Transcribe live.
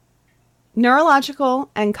Neurological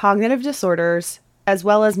and cognitive disorders, as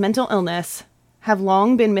well as mental illness, have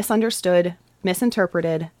long been misunderstood,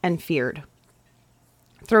 misinterpreted, and feared.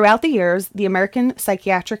 Throughout the years, the American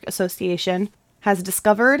Psychiatric Association has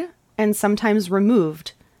discovered and sometimes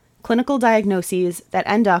removed clinical diagnoses that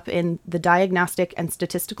end up in the Diagnostic and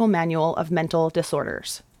Statistical Manual of Mental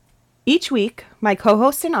Disorders. Each week, my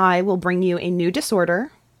co-host and I will bring you a new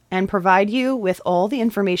disorder and provide you with all the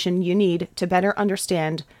information you need to better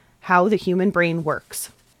understand how the human brain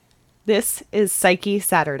works. This is Psyche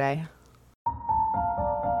Saturday.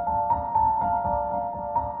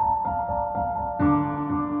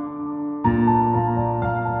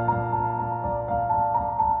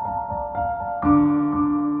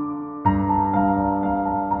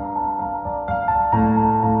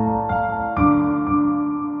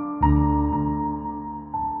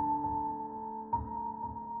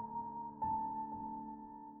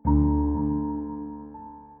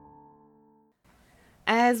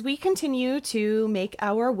 As we continue to make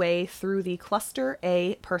our way through the Cluster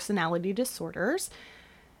A personality disorders,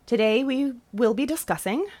 today we will be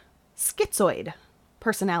discussing Schizoid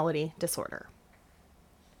Personality Disorder.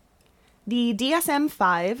 The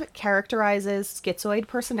DSM-V characterizes Schizoid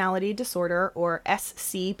Personality Disorder, or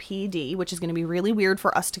ScPD, which is going to be really weird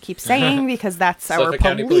for us to keep saying because that's our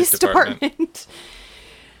police department.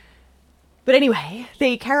 But anyway,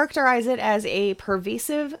 they characterize it as a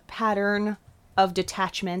pervasive pattern of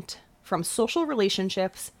detachment from social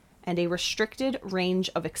relationships and a restricted range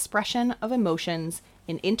of expression of emotions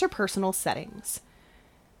in interpersonal settings.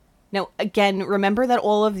 Now, again, remember that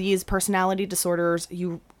all of these personality disorders,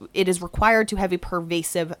 it is required to have a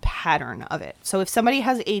pervasive pattern of it. So if somebody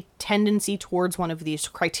has a tendency towards one of these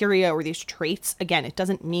criteria or these traits, again, it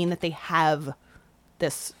doesn't mean that they have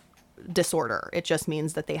this disorder. It just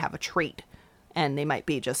means that they have a trait and they might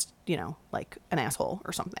be just, like an asshole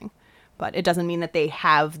or something. But it doesn't mean that they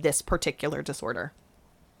have this particular disorder.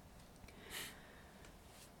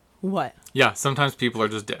 What? Yeah, sometimes people are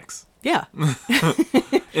just dicks. Yeah.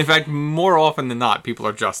 In fact, more often than not, people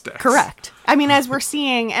are just dicks. Correct. I mean, as we're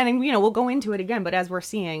seeing, and we'll go into it again, but as we're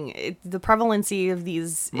seeing, the prevalency of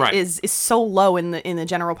these is so low in the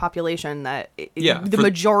general population that the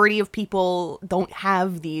majority of people don't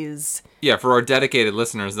have these. Yeah, for our dedicated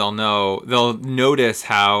listeners, they'll notice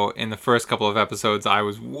how in the first couple of episodes I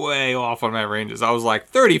was way off on my ranges. I was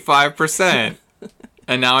like 35%,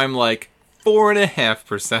 and now I'm like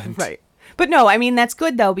 4.5%. Right. But no, I mean, that's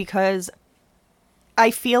good, though, because I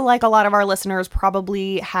feel like a lot of our listeners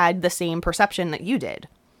probably had the same perception that you did.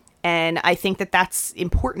 And I think that that's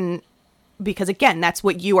important because, again, that's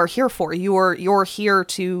what you are here for. You're here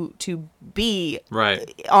to be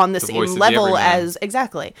on the same level as...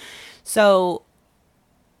 Exactly. So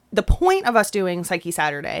the point of us doing Psyche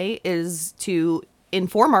Saturday is to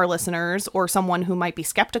inform our listeners or someone who might be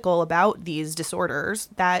skeptical about these disorders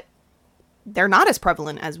that they're not as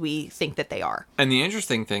prevalent as we think that they are. And the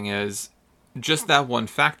interesting thing is, just that one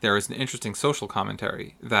fact there is an interesting social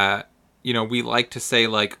commentary that, we like to say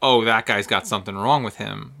like, oh, that guy's got something wrong with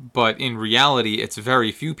him. But in reality, it's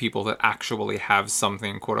very few people that actually have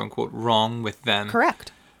something, quote unquote, wrong with them.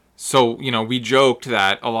 Correct. So, we joked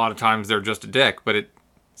that a lot of times they're just a dick, but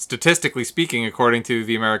statistically speaking, according to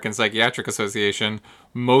the American Psychiatric Association,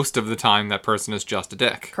 most of the time that person is just a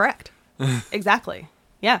dick. Correct. Exactly.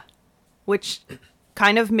 Yeah. Which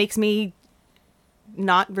kind of makes me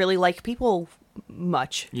not really like people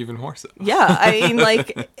much. Even more so. Yeah. I mean,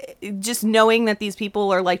 like, just knowing that these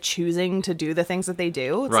people are, like, choosing to do the things that they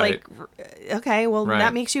do. It's like, okay, well,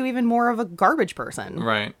 that makes you even more of a garbage person.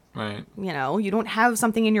 Right. You don't have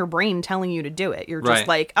something in your brain telling you to do it. You're just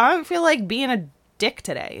like, I feel like being a dick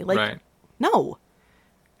today. Like, no.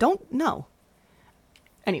 No.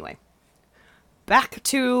 Anyway. Back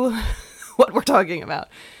to what we're talking about.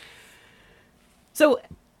 So,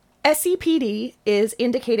 ScPD is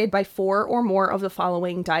indicated by 4 or more of the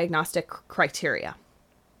following diagnostic criteria.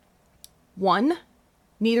 1,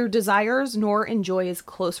 neither desires nor enjoys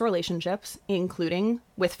close relationships, including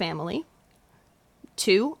with family.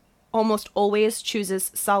 2, almost always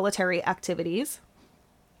chooses solitary activities.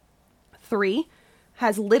 3,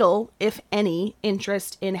 has little, if any,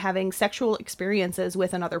 interest in having sexual experiences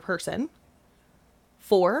with another person.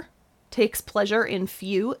 4, takes pleasure in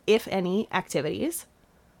few, if any, activities.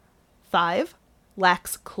 5,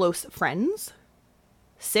 lacks close friends.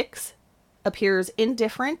 6, appears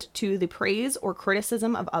indifferent to the praise or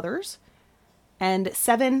criticism of others. And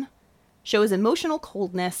 7, shows emotional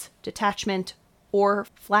coldness, detachment, or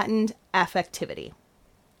flattened affectivity.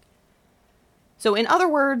 So in other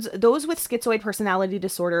words, those with schizoid personality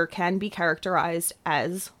disorder can be characterized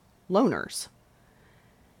as loners.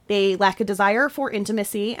 They lack a desire for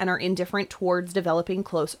intimacy and are indifferent towards developing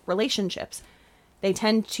close relationships. They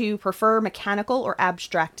tend to prefer mechanical or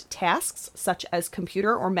abstract tasks, such as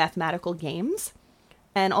computer or mathematical games,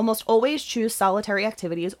 and almost always choose solitary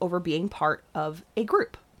activities over being part of a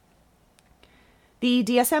group. The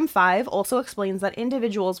DSM-V also explains that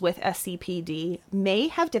individuals with ScPD may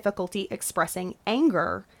have difficulty expressing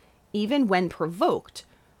anger even when provoked,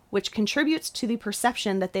 which contributes to the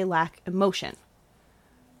perception that they lack emotion.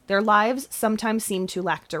 Their lives sometimes seem to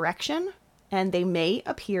lack direction, and they may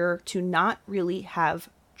appear to not really have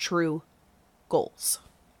true goals.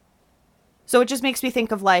 So it just makes me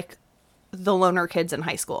think of like the loner kids in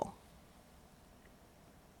high school.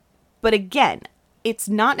 But again, it's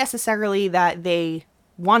not necessarily that they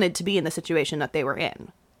wanted to be in the situation that they were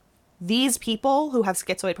in. These people who have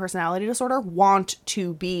schizoid personality disorder want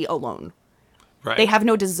to be alone. Right. They have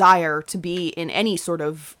no desire to be in any sort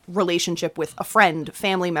of relationship with a friend,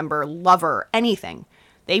 family member, lover, anything.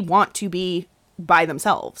 They want to be by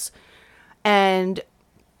themselves. And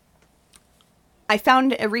I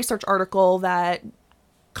found a research article that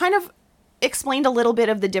kind of explained a little bit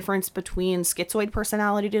of the difference between schizoid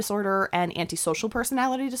personality disorder and antisocial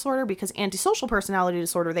personality disorder, because antisocial personality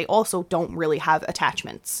disorder, they also don't really have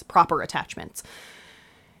attachments, proper attachments.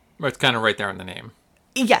 It's kind of right there in the name.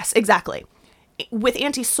 Yes, exactly. With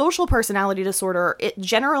antisocial personality disorder, it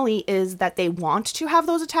generally is that they want to have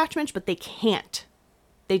those attachments, but they can't.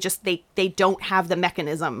 They don't have the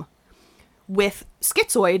mechanism. With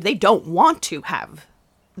schizoid, they don't want to have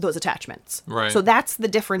those attachments. Right. So that's the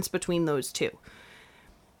difference between those two.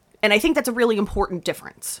 And I think that's a really important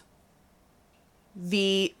difference.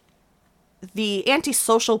 The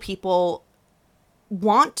antisocial people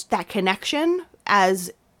want that connection as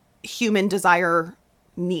human desire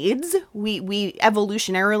needs. We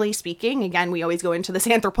evolutionarily speaking, again, we always go into this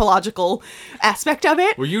anthropological aspect of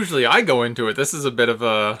it. Well, usually I go into it. This is a bit of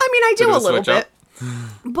a... I mean, I do a little bit.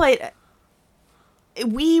 But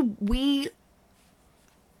we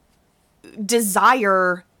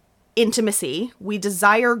desire intimacy. We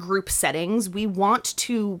desire group settings. We want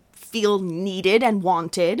to feel needed and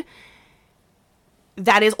wanted.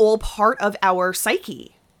 That is all part of our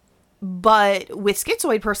psyche. But with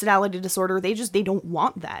schizoid personality disorder, they don't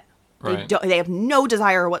want that. Right. They have no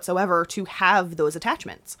desire whatsoever to have those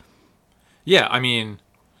attachments. Yeah, I mean,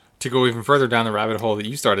 to go even further down the rabbit hole that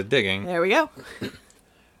you started digging. There we go.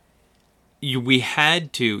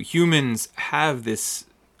 Humans have this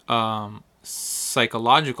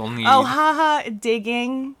psychological need. Oh, haha,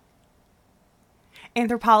 digging.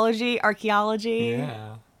 Anthropology, archaeology.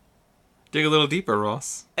 Yeah. Dig a little deeper,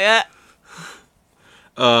 Ross. Yeah.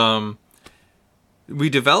 We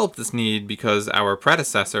developed this need because our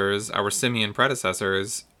simian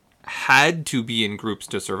predecessors, had to be in groups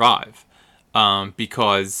to survive.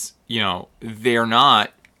 Because, they're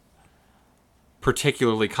not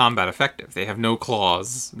particularly combat effective. They have no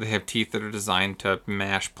claws. They have teeth that are designed to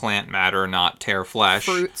mash plant matter, not tear flesh.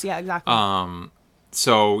 Fruits, yeah, exactly.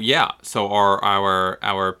 So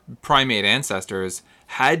our primate ancestors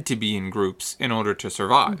had to be in groups in order to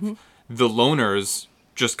survive. Mm-hmm. The loners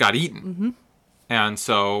just got eaten. Mm-hmm. And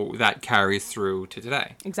so that carries through to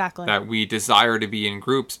today. Exactly. That we desire to be in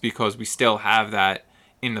groups because we still have that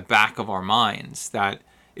in the back of our minds, that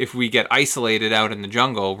if we get isolated out in the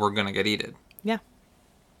jungle, we're going to get eaten. Yeah,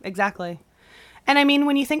 exactly. And I mean,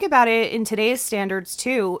 when you think about it in today's standards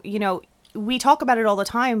too, we talk about it all the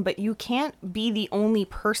time, but you can't be the only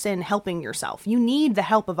person helping yourself. You need the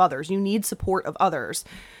help of others. You need support of others.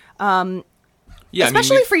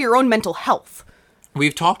 Especially for your own mental health.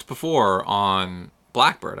 We've talked before on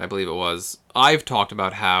Blackbird, I believe it was. I've talked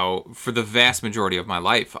about how, for the vast majority of my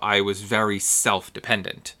life, I was very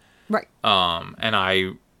self-dependent. Right. And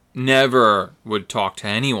I never would talk to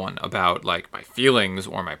anyone about, my feelings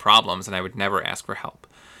or my problems, and I would never ask for help.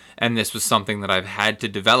 And this was something that I've had to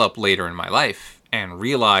develop later in my life and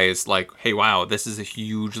realize, hey, wow, this is a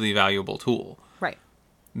hugely valuable tool. Right.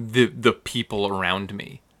 The people around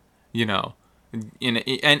me,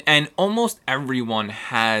 And almost everyone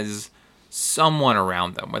has someone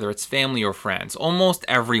around them, whether it's family or friends. Almost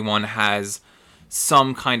everyone has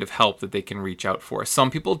some kind of help that they can reach out for. Some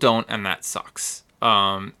people don't, and that sucks.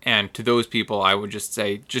 And to those people, I would just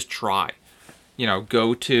say, just try.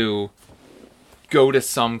 Go to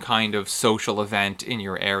some kind of social event in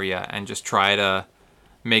your area and just try to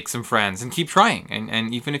make some friends and keep trying.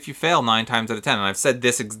 And even if you fail 9 times out of 10, and I've said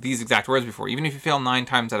these exact words before, even if you fail 9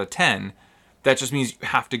 times out of 10, that just means you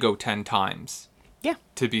have to go 10 times. Yeah.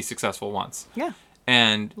 To be successful once. Yeah.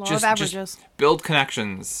 And Law of averages. Just build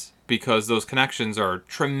connections, because those connections are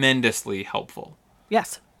tremendously helpful.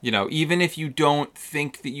 Yes. You know, even if you don't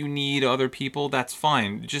think that you need other people, that's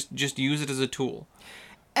fine. Just use it as a tool.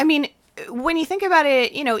 I mean, when you think about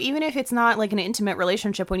it, you know, even if it's not like an intimate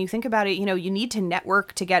relationship, when you think about it, you know, you need to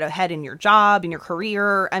network to get ahead in your job, in your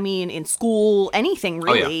career, I mean, in school, anything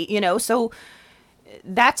really, you know, so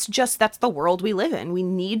that's the world we live in. We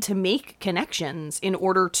need to make connections in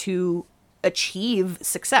order to achieve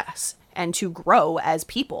success and to grow as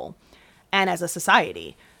people and as a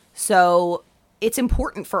society. So it's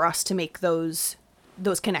important for us to make those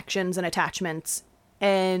connections and attachments,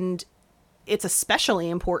 and it's especially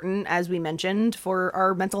important, as we mentioned, for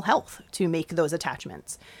our mental health to make those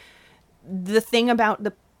attachments. The thing about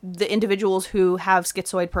the individuals who have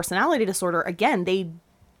schizoid personality disorder, again, they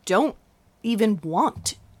don't even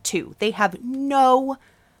want to. They have no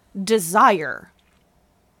desire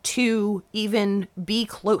to even be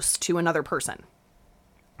close to another person.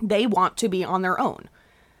 They want to be on their own.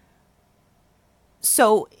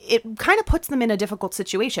 So it kind of puts them in a difficult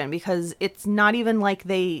situation, because it's not even like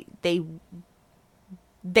they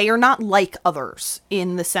are not like others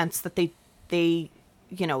in the sense that they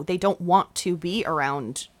you know, they don't want to be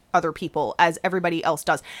around other people as everybody else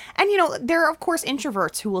does. And, you know, there are, of course,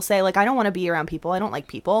 introverts who will say, like, I don't want to be around people. I don't like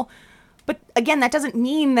people. But again, that doesn't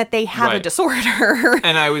mean that they have a disorder.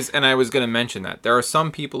 And I was going to mention that there are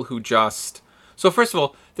some people who just, so first of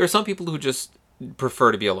all, there are some people who just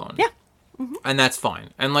prefer to be alone. Yeah. Mm-hmm. And that's fine.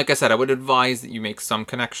 And like I said, I would advise that you make some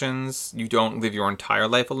connections. You don't live your entire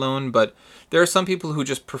life alone, but there are some people who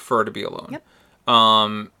just prefer to be alone.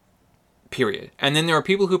 Yep. Period. And then there are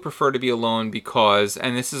people who prefer to be alone because,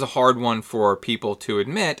 and this is a hard one for people to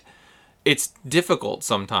admit, it's difficult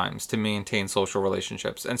sometimes to maintain social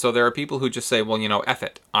relationships. And so there are people who just say, well, you know, F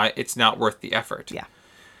it. It's not worth the effort. Yeah.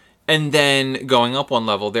 And then going up one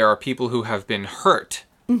level, there are people who have been hurt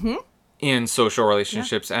in social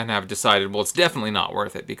relationships and have decided, well, it's definitely not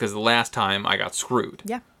worth it because the last time I got screwed.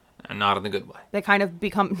 Yeah. And not in a good way. They kind of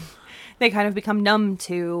become numb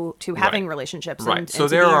to having relationships. Right. And so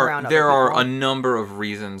there are a number of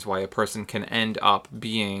reasons why a person can end up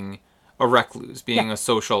being a recluse, being a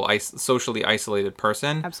socially isolated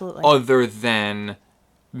person. Absolutely. Other than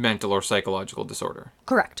mental or psychological disorder.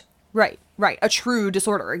 Correct. Right. A true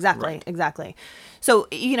disorder. Exactly. So,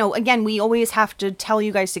 you know, again, we always have to tell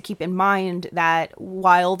you guys to keep in mind that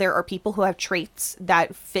while there are people who have traits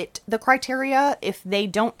that fit the criteria, if they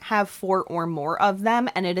don't have 4 or more of them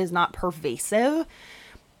and it is not pervasive,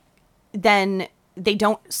 then they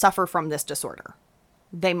don't suffer from this disorder.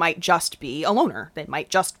 They might just be a loner. They might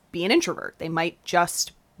just be an introvert. They might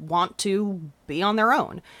just want to be on their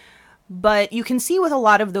own. But you can see with a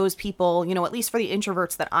lot of those people, you know, at least for the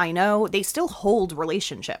introverts that I know, they still hold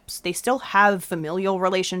relationships. They still have familial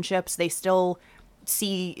relationships. They still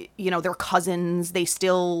see, you know, their cousins. They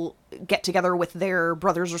still get together with their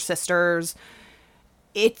brothers or sisters.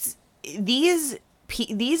 It's these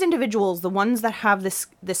individuals, the ones that have this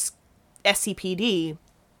ScPD,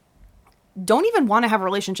 don't even want to have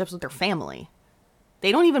relationships with their family.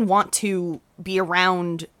 They don't even want to be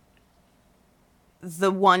around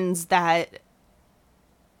the ones that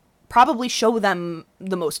probably show them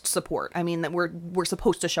the most support. I mean, that we're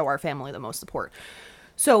supposed to show our family the most support.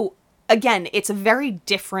 So again, it's a very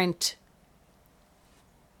different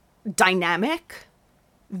dynamic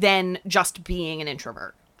than just being an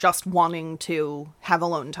introvert, just wanting to have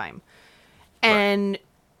alone time. And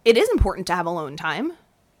it is important to have alone time.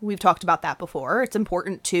 We've talked about that before. It's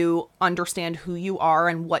important to understand who you are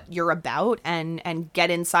and what you're about and get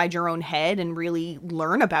inside your own head and really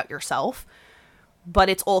learn about yourself. But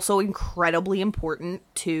it's also incredibly important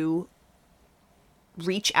to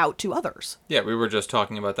reach out to others. Yeah, we were just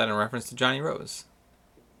talking about that in reference to Johnny Rose.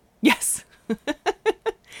 Yes.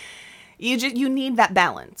 You need that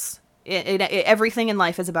balance. Everything in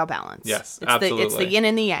life is about balance. Yes, absolutely. It's the yin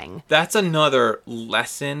and the yang. That's another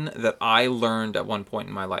lesson that I learned at one point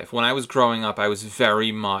in my life. When I was growing up, I was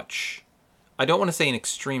very much, I don't want to say an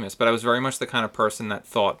extremist, but I was very much the kind of person that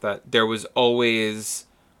thought that there was always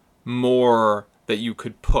more that you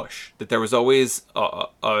could push, that there was always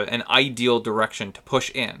an ideal direction to push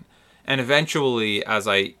in. And eventually, as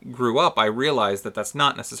I grew up, I realized that that's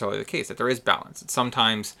not necessarily the case, that there is balance. That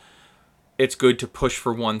sometimes it's good to push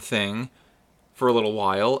for one thing for a little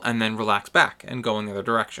while and then relax back and go in the other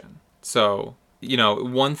direction. So, you know,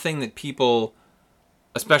 one thing that people,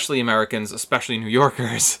 especially Americans, especially New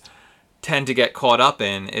Yorkers, tend to get caught up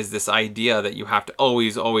in is this idea that you have to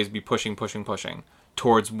always be pushing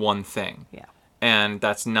towards one thing. Yeah. And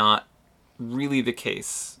that's not really the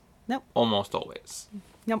case. Nope. Almost always.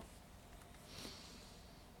 Nope.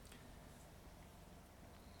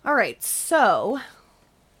 All right, so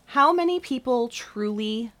How many people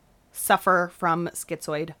truly suffer from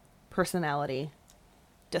schizoid personality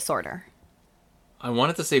disorder? I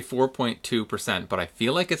wanted to say 4.2%, but I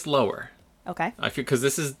feel like it's lower. Okay. I feel because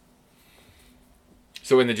this is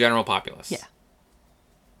so in the general populace. Yeah.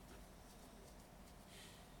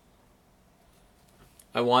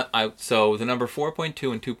 So the number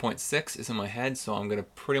 4.2 and 2.6 is in my head, so I'm going to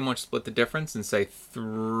pretty much split the difference and say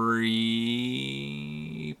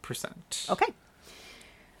 3%. Okay.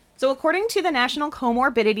 So according to the National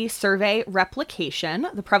Comorbidity Survey replication,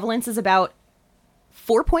 the prevalence is about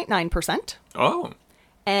 4.9%. Oh.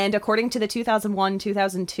 And according to the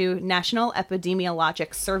 2001-2002 National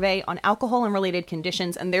Epidemiologic Survey on Alcohol and Related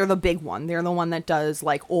Conditions, and they're the big one. They're the one that does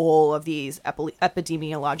like all of these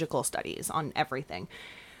epidemiological studies on everything.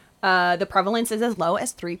 The prevalence is as low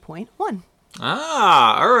as 3.1.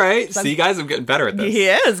 Ah, all right. See, guys, I'm getting better at this.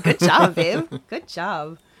 Yes, good job, babe. Good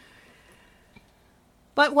job.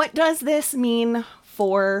 But what does this mean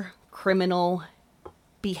for criminal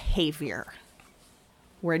behavior?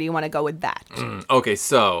 Where do you want to go with that? Okay,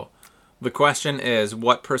 so the question is,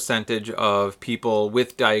 what percentage of people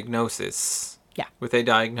with diagnosis, with a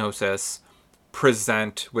diagnosis,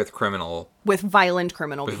 present with violent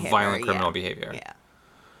criminal behavior? Yeah.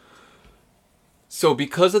 So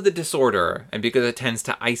because of the disorder and because it tends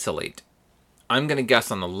to isolate, I'm going to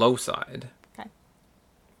guess on the low side. Okay.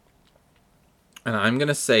 And I'm going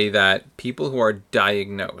to say that people who are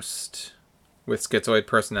diagnosed with schizoid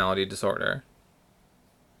personality disorder,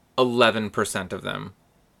 11% of them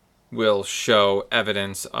will show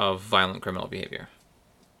evidence of violent criminal behavior.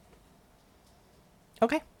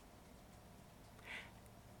 Okay.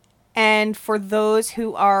 And for those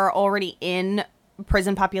who are already in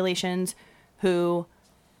prison populations who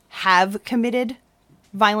have committed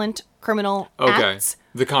violent criminal acts.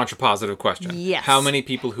 The contrapositive question. Yes. How many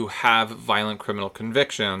people who have violent criminal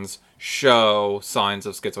convictions show signs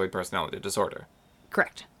of schizoid personality disorder?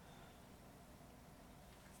 Correct.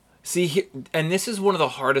 See, and this is one of the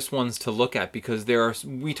hardest ones to look at because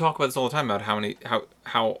we talk about this all the time about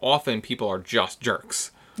how often people are just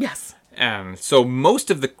jerks. Yes. And so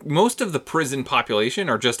most of the prison population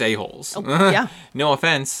are just a-holes. Oh, yeah. No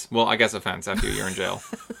offense. Well, I guess offense after you're in jail.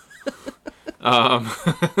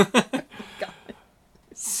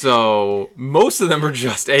 So most of them are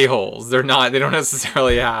just a-holes. They don't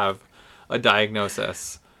necessarily have a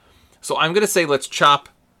diagnosis. So I'm going to say let's chop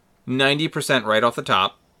 90% right off the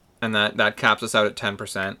top. And that caps us out at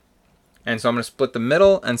 10%. And so I'm going to split the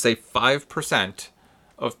middle and say 5%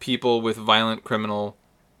 of people with violent criminal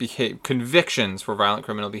convictions for violent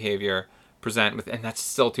criminal behavior present with, and that's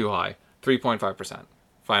still too high, 3.5%.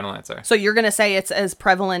 Final answer. So you're going to say it's as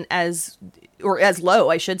prevalent as, or as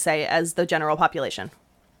low, I should say, as the general population.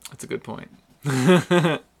 That's a good point.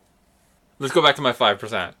 Let's go back to my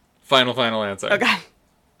 5%. Final answer. Okay.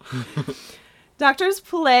 Doctors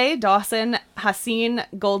Pulay, Dawson, Hassin,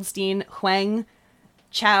 Goldstein, Huang,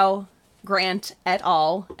 Chow, Grant, et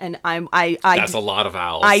al. And that's a lot of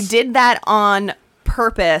owls. I did that on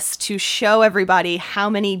purpose to show everybody how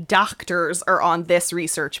many doctors are on this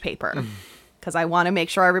research paper. Because I want to make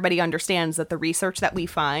sure everybody understands that the research that we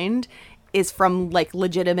find is from like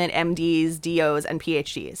legitimate MDs, DOs, and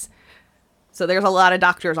PhDs. So there's a lot of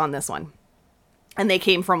doctors on this one. And they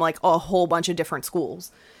came from like a whole bunch of different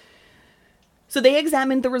schools. So they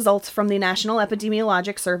examined the results from the National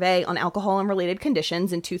Epidemiologic Survey on Alcohol and Related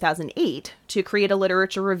Conditions in 2008 to create a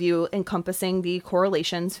literature review encompassing the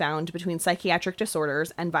correlations found between psychiatric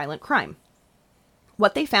disorders and violent crime.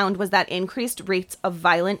 What they found was that increased rates of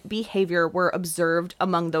violent behavior were observed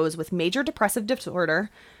among those with major depressive disorder,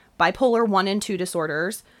 bipolar 1 and 2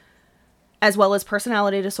 disorders, as well as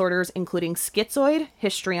personality disorders including schizoid,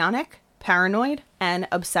 histrionic, paranoid, and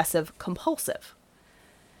obsessive compulsive.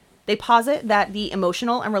 They posit that the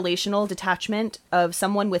emotional and relational detachment of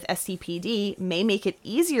someone with ScPD may make it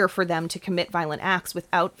easier for them to commit violent acts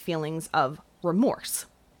without feelings of remorse.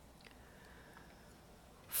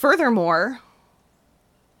 Furthermore,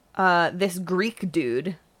 this Greek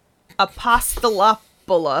dude,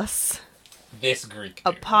 Apostolopoulos. This Greek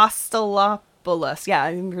dude. Apostolopoulos. Yeah,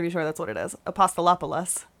 I'm pretty sure that's what it is.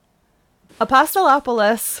 Apostolopoulos.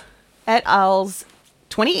 Apostolopoulos et al.'s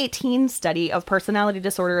 2018 study of personality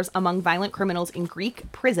disorders among violent criminals in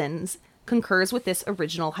Greek prisons concurs with this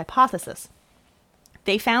original hypothesis.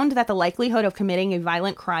 They found that the likelihood of committing a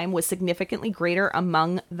violent crime was significantly greater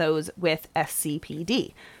among those with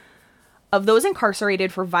ScPD. Of those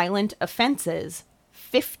incarcerated for violent offenses,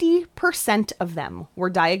 50% of them were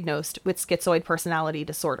diagnosed with schizoid personality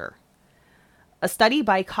disorder. A study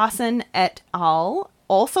by Koch et al.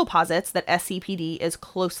 also posits that ScPD is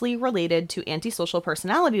closely related to antisocial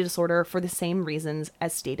personality disorder for the same reasons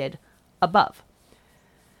as stated above.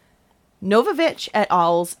 Novovic et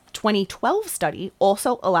al.'s 2012 study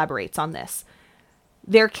also elaborates on this.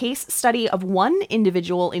 Their case study of one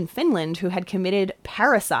individual in Finland who had committed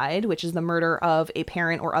parricide, which is the murder of a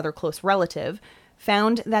parent or other close relative,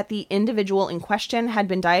 found that the individual in question had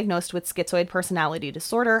been diagnosed with schizoid personality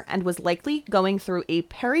disorder and was likely going through a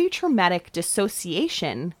peritraumatic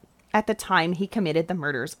dissociation at the time he committed the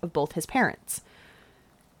murders of both his parents.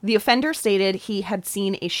 The offender stated he had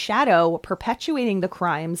seen a shadow perpetuating the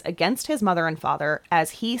crimes against his mother and father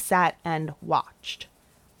as he sat and watched.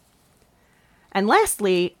 And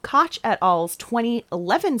lastly, Koch et al.'s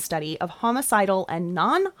 2011 study of homicidal and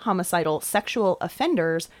non-homicidal sexual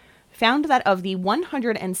offenders found that of the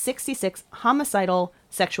 166 homicidal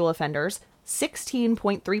sexual offenders,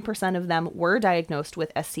 16.3% of them were diagnosed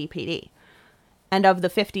with ScPD. And of the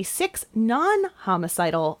 56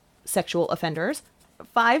 non-homicidal sexual offenders,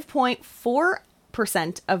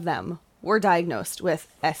 5.4% of them were diagnosed with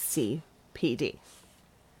ScPD.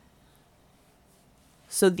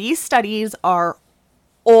 So these studies are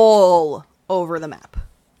all over the map.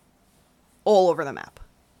 All over the map.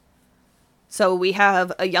 So we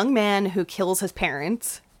have a young man who kills his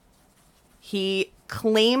parents. He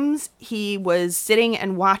claims he was sitting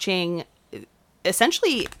and watching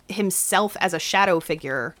essentially himself as a shadow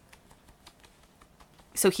figure.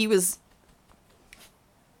 So he was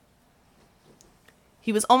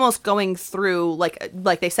almost going through,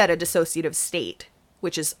 like they said, a dissociative state,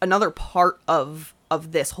 which is another part of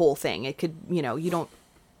this whole thing. It could,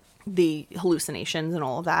 the hallucinations and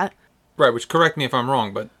all of that. Right, which, correct me if I'm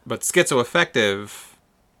wrong, but schizoaffective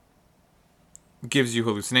gives you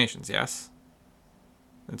hallucinations, yes?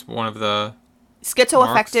 It's one of the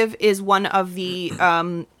Schizoaffective marks? is one of the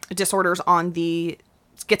disorders on the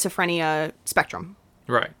schizophrenia spectrum.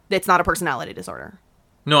 Right. It's not a personality disorder.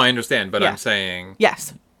 No, I understand, but Yeah. I'm saying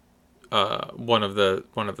Yes. One of the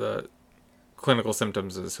clinical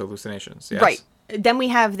symptoms is hallucinations. Yes? Right. Then we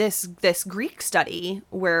have this Greek study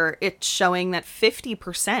where it's showing that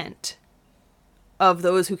 50% of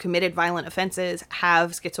those who committed violent offenses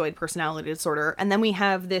have schizoid personality disorder. And then we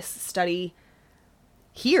have this study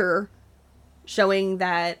here showing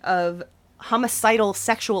that of homicidal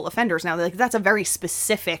sexual offenders. Now, that's a very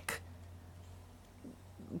specific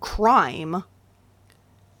crime.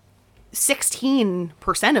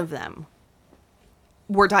 16% of them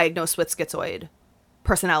were diagnosed with schizoid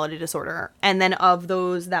personality disorder. And then of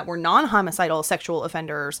those that were non-homicidal sexual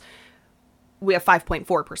offenders, we have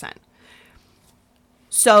 5.4%.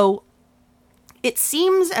 So it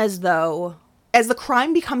seems as though as the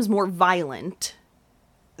crime becomes more violent,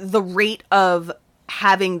 the rate of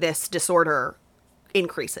having this disorder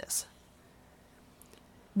increases.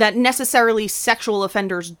 That necessarily sexual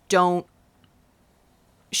offenders don't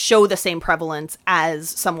show the same prevalence as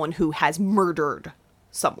someone who has murdered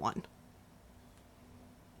someone.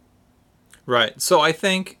 Right. So I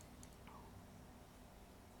think,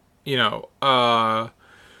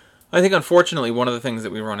 I think unfortunately one of the things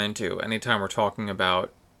that we run into anytime we're talking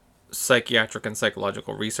about psychiatric and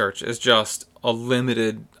psychological research is just a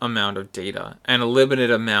limited amount of data and a limited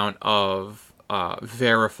amount of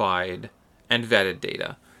verified and vetted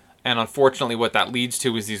data. And unfortunately what that leads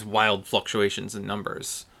to is these wild fluctuations in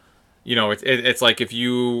numbers. It's like if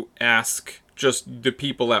you ask just the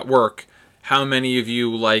people at work, how many of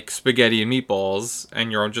you like spaghetti and meatballs,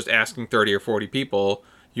 and you're just asking 30 or 40 people,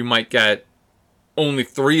 you might get only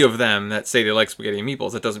 3 of them that say they like spaghetti and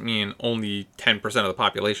meatballs. That doesn't mean only 10% of the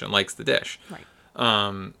population likes the dish. Right.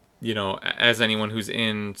 As anyone who's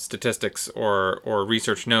in statistics or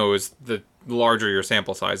research knows, the larger your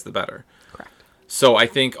sample size, the better. Correct. So I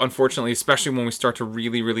think, unfortunately, especially when we start to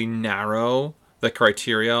really, really narrow the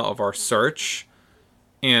criteria of our search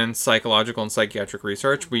in psychological and psychiatric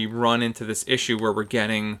research, we run into this issue where we're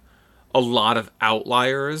getting a lot of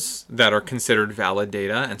outliers that are considered valid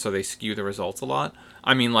data, and so they skew the results a lot.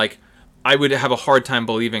 I mean, I would have a hard time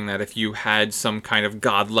believing that if you had some kind of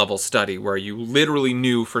God-level study where you literally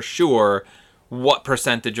knew for sure what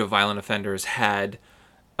percentage of violent offenders had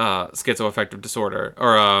schizoaffective disorder,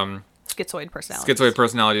 or Schizoid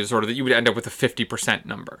personality disorder, that you would end up with a 50%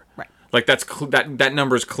 number. Right. That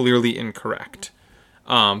number is clearly incorrect.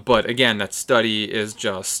 But again, that study is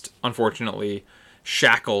just, unfortunately,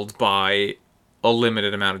 shackled by a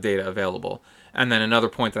limited amount of data available. And then another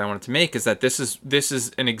point that I wanted to make is that this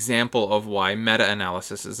is an example of why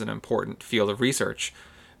meta-analysis is an important field of research,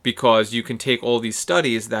 because you can take all these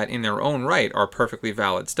studies that in their own right are perfectly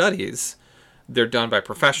valid studies. They're done by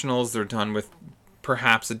professionals. They're done with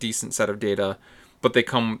perhaps a decent set of data. but they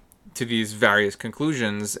come to these various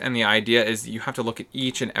conclusions, and the idea is that you have to look at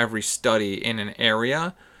each and every study in an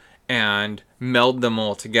area and meld them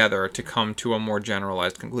all together to come to a more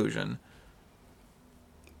generalized conclusion.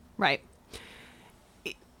 Right.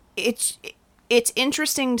 It's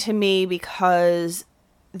interesting to me because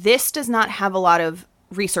this does not have a lot of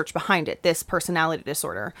research behind it, this personality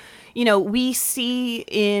disorder. You know, we see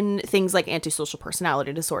in things like antisocial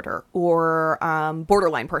personality disorder or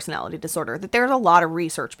borderline personality disorder that there's a lot of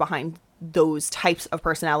research behind those types of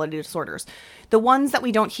personality disorders. The ones that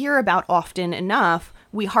we don't hear about often enough,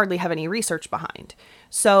 we hardly have any research behind.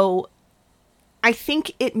 So I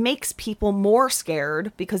think it makes people more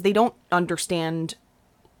scared because they don't understand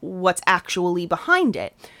what's actually behind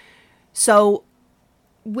it. So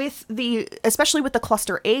especially with the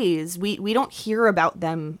cluster A's, we don't hear about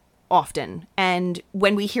them often. And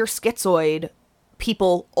when we hear schizoid,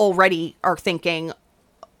 people already are thinking,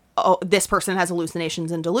 oh, this person has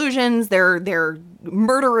hallucinations and delusions. They're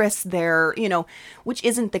murderous. Which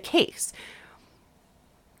isn't the case.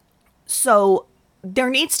 So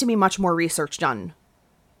there needs to be much more research done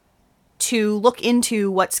to look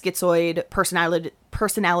into what schizoid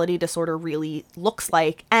personality disorder really looks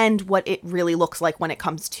like and what it really looks like when it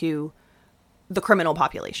comes to the criminal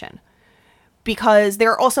population. Because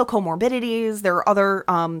there are also comorbidities, there are other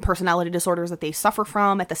personality disorders that they suffer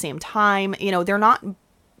from at the same time.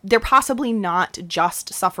 They're possibly not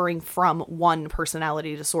just suffering from one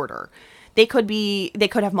personality disorder. They could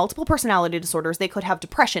have multiple personality disorders. They could have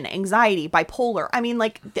depression, anxiety, bipolar. I mean,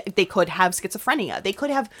 they could have schizophrenia. They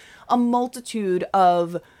could have a multitude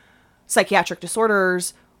of psychiatric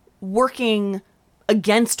disorders working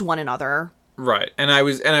against one another. Right. And I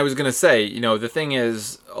was going to say, the thing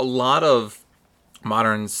is, a lot of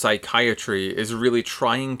modern psychiatry is really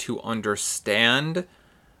trying to understand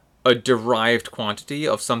a derived quantity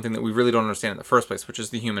of something that we really don't understand in the first place, which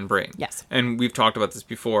is the human brain. Yes. And we've talked about this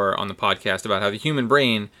before on the podcast about how the human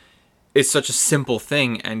brain is such a simple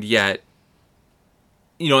thing, and yet,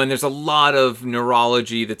 and there's a lot of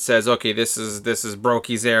neurology that says, okay, this is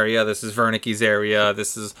Broca's area, this is Wernicke's area,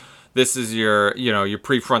 this is your your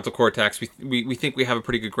prefrontal cortex. We think we have a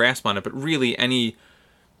pretty good grasp on it, but really any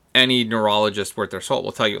neurologist worth their salt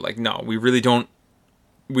will tell you, no, we really don't.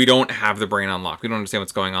 We don't have the brain unlocked. We don't understand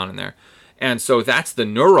what's going on in there. And so that's the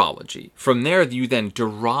neurology. From there, you then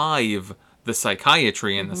derive the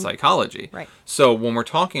psychiatry and the psychology. Right. So when we're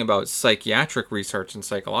talking about psychiatric research and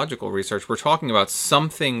psychological research, we're talking about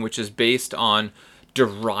something which is based on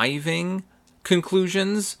deriving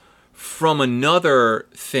conclusions from another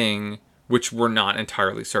thing which we're not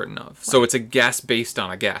entirely certain of. Right. So it's a guess based on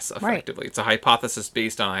a guess, effectively. Right. It's a hypothesis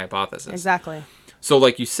based on a hypothesis. Exactly. So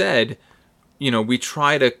like you said, we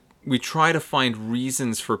try to find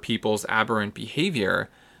reasons for people's aberrant behavior,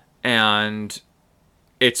 and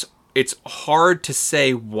it's hard to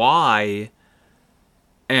say why.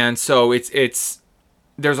 And so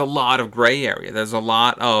there's a lot of gray area. There's a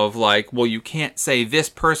lot of you can't say this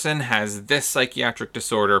person has this psychiatric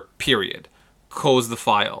disorder, period. Close the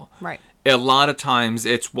file. Right. A lot of times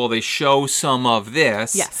it's, they show some of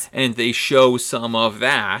this, yes, and they show some of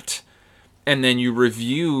that. And then you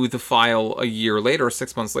review the file a year later or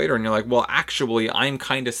 6 months later, and you're like, well, actually, I'm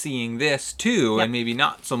kind of seeing this too, yep, and maybe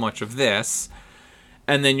not so much of this.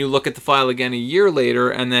 And then you look at the file again a year later,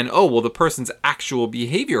 and then, the person's actual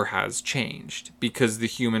behavior has changed because the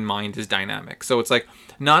human mind is dynamic. So it's like,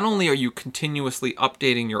 not only are you continuously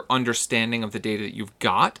updating your understanding of the data that you've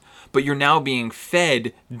got, but you're now being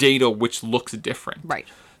fed data which looks different. Right.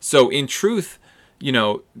 So in truth,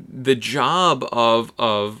 the job of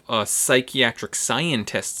a psychiatric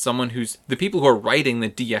scientist, someone who's the people who are writing the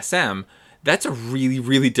DSM, that's a really,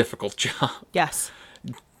 really difficult job. Yes.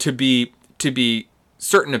 To be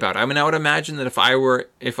certain about. I mean, I would imagine that if I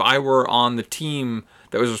were on the team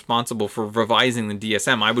that was responsible for revising the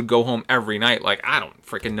DSM, I would go home every night I don't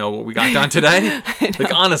freaking know what we got done today.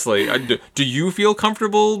 Honestly, do you feel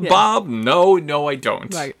comfortable, yeah, Bob? No, I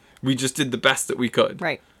don't. Right. We just did the best that we could.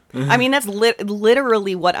 Right. I mean, that's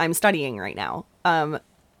literally what I'm studying right now.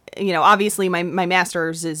 Obviously my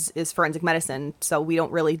master's is forensic medicine, so we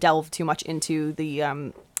don't really delve too much into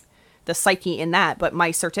the psyche in that, but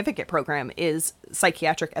my certificate program is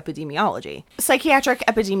psychiatric epidemiology. Psychiatric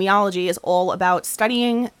epidemiology is all about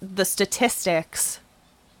studying the statistics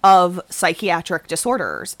of psychiatric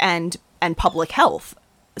disorders and public health.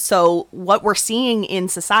 So what we're seeing in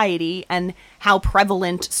society and how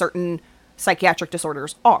prevalent certain psychiatric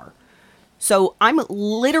disorders are. So I'm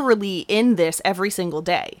literally in this every single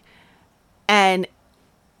day. And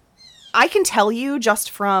I can tell you just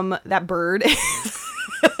from that bird.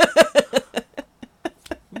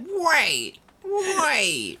 Wait,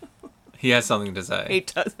 Why? He has something to say. He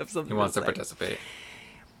does have something to say. He wants to participate.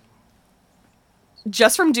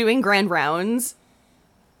 Just from doing grand rounds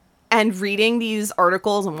and reading these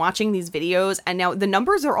articles and watching these videos, and now the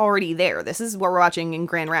numbers are already there. This is what we're watching in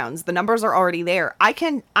grand rounds. The numbers are already there. I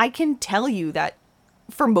can tell you that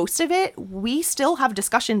for most of it, we still have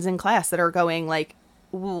discussions in class that are going like,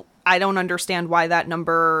 well, I don't understand why that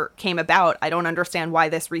number came about. I don't understand why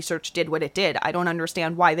this research did what it did. I don't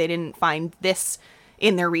understand why they didn't find this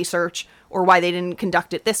in their research, or why they didn't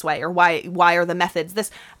conduct it this way, or why are the methods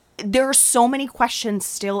this. There are so many questions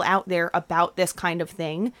still out there about this kind of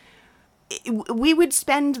thing. We would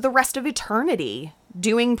spend the rest of eternity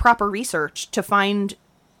doing proper research to find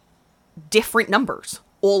different numbers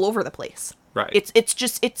all over the place. Right.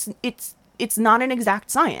 It's not an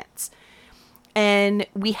exact science. And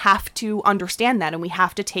we have to understand that, and we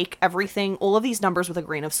have to take everything, all of these numbers with a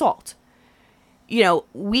grain of salt. You know,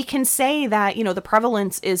 we can say that, you know, the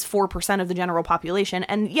prevalence is 4% of the general population.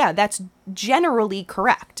 And yeah, that's generally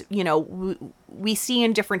correct. You know, we see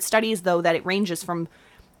in different studies, though, that it ranges from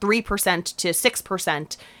 3% to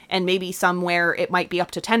 6%, and maybe somewhere it might be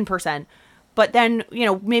up to 10%. But then, you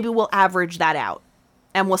know, maybe we'll average that out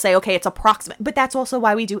and we'll say, okay, it's approximate. But that's also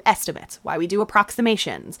why we do estimates, why we do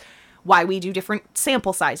approximations, why we do different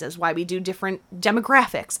sample sizes, why we do different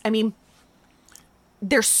demographics. I mean,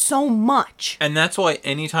 there's so much. And that's why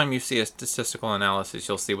anytime you see a statistical analysis,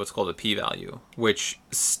 you'll see what's called a p-value, which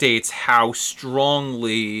states how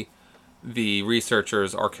strongly the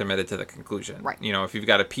researchers are committed to the conclusion. Right. You know, if you've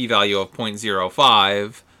got a p-value of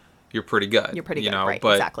 0.05, you're pretty good. You're pretty good, know? Right,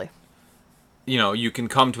 but, exactly. You know, you can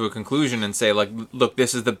come to a conclusion and say, like, look,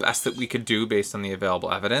 this is the best that we could do based on the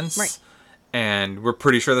available evidence. Right. And we're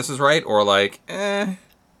pretty sure this is right, or like,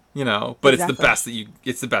 you know, but exactly.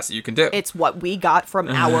 it's the best that you can do. It's what we got from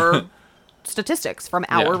our statistics, from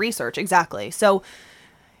our research. Exactly. So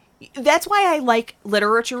that's why I like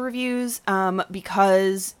literature reviews,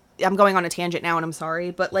 because I'm going on a tangent now and I'm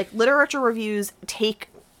sorry, but like literature reviews take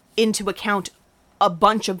into account a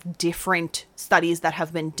bunch of different studies that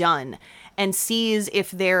have been done and sees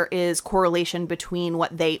if there is correlation between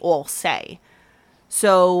what they all say.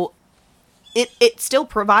 So it still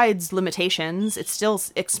provides limitations. It still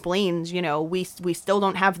explains, you know, we still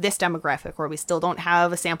don't have this demographic, or we still don't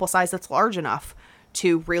have a sample size that's large enough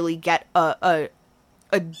to really get a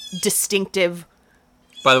distinctive.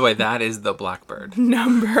 By the way, that is the blackbird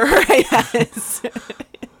number. Yes.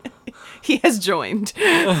 He has joined.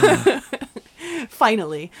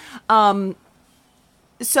 Finally.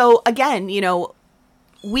 So again, you know,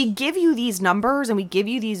 we give you these numbers and we give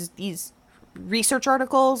you these research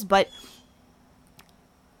articles, but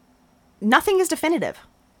nothing is definitive.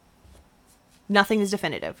 Nothing is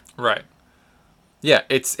definitive. Right. Yeah,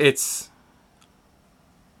 it's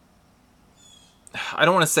I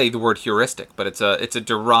don't want to say the word heuristic, but it's a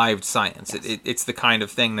derived science. Yes. It's the kind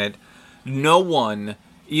of thing that no one,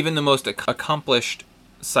 even the most accomplished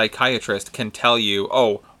psychiatrist, can tell you,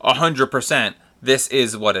 100%, this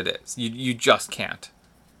is what it is. You just can't.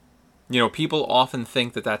 You know, people often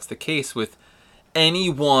think that that's the case with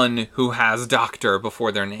anyone who has doctor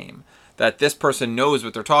before their name. That this person knows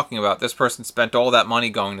what they're talking about. This person spent all that money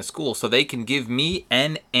going to school, so they can give me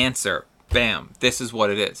an answer. Bam, this is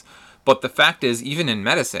what it is. But the fact is, even in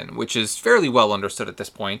medicine, which is fairly well understood at this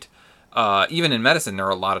point, even in medicine, there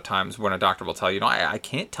are a lot of times when a doctor will tell you, I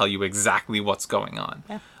can't tell you exactly what's going on.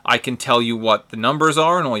 Yeah. I can tell you what the numbers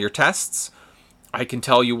are in all your tests. I can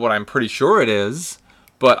tell you what I'm pretty sure it is,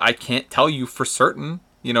 but I can't tell you for certain.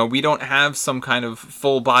 You know, we don't have some kind of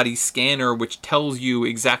full body scanner which tells you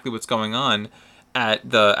exactly what's going on at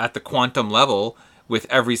the quantum level with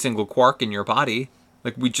every single quark in your body.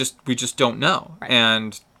 Like we just don't know. Right.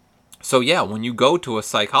 And so yeah, when you go to a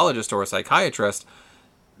psychologist or a psychiatrist,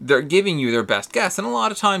 they're giving you their best guess, and a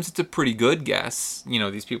lot of times it's a pretty good guess. You know,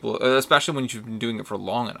 these people, especially when you've been doing it for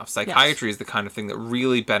long enough. Psychiatry is the kind of thing that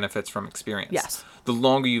really benefits from experience. Yes. The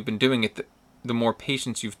longer you've been doing it, the more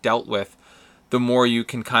patients you've dealt with, the more you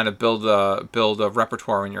can kind of build a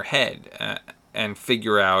repertoire in your head and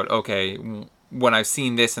figure out, okay, when I've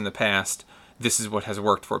seen this in the past, this is what has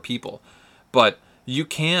worked for people. But you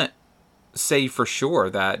can't say for sure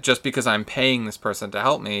that just because I'm paying this person to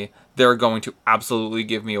help me, they're going to absolutely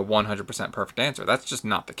give me a 100% perfect answer. That's just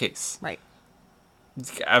not the case. Right.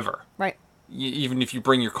 Ever. Right. Even if you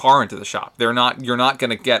bring your car into the shop, you're not going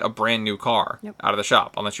to get a brand new car out of the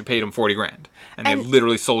shop unless you paid them $40,000 and they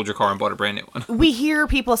literally sold your car and bought a brand new one. We hear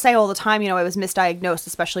people say all the time, you know, it was misdiagnosed,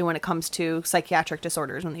 especially when it comes to psychiatric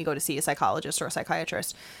disorders when you go to see a psychologist or a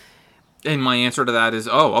psychiatrist. And my answer to that is,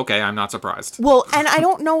 okay, I'm not surprised. Well, and I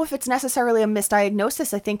don't know if it's necessarily a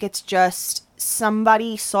misdiagnosis. I think it's just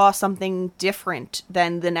somebody saw something different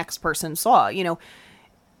than the next person saw. You know,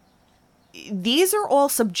 these are all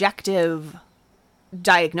subjective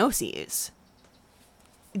diagnoses.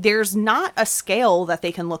 There's not a scale that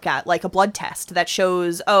they can look at, like a blood test that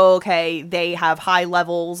shows, oh, okay, they have high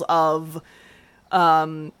levels of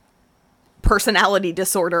personality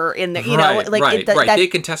disorder in the, you know, like right. They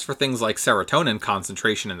can test for things like serotonin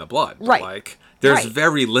concentration in the blood. Right. Like there's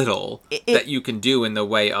very little that you can do in the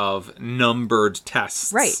way of numbered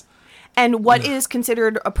tests. Right. And what is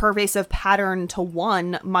considered a pervasive pattern to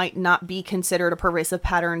one might not be considered a pervasive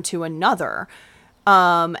pattern to another.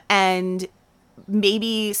 And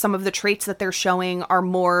maybe some of the traits that they're showing are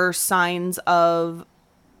more signs of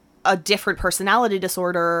a different personality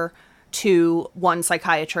disorder to one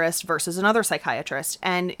psychiatrist versus another psychiatrist.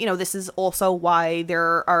 And, you know, this is also why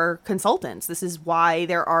there are consultants. This is why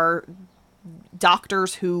there are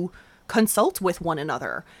doctors who consult with one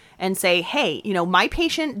another and say, hey, you know, my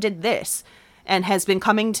patient did this and has been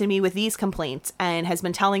coming to me with these complaints and has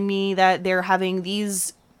been telling me that they're having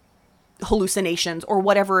these hallucinations or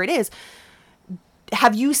whatever it is.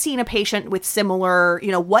 Have you seen a patient with similar,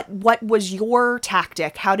 you know, what was your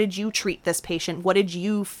tactic? How did you treat this patient? What did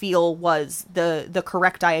you feel was the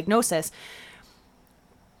correct diagnosis?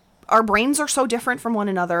 Our brains are so different from one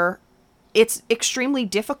another. It's extremely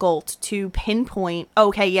difficult to pinpoint,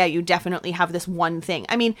 okay, yeah, you definitely have this one thing.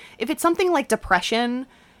 I mean, if it's something like depression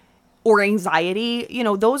or anxiety, you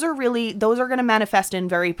know, those are going to manifest in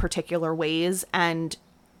very particular ways. And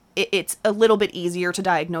it's a little bit easier to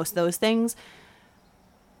diagnose those things.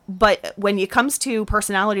 But when it comes to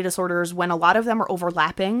personality disorders, when a lot of them are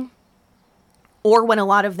overlapping, or when a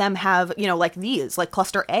lot of them have, you know, like these, like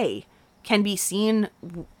cluster A, can be seen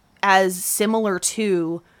as similar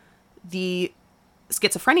to the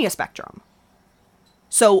schizophrenia spectrum.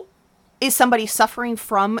 So is somebody suffering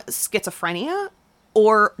from schizophrenia,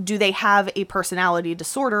 or do they have a personality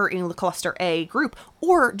disorder in the cluster A group,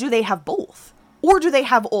 or do they have both? Or do they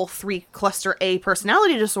have all three cluster A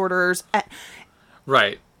personality disorders?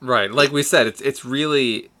 Right. Like we said, it's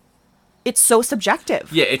really... It's so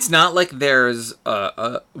subjective. Yeah, it's not like there's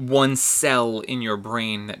one cell in your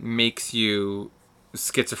brain that makes you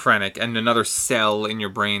schizophrenic and another cell in your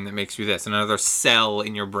brain that makes you this and another cell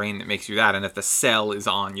in your brain that makes you that. And if the cell is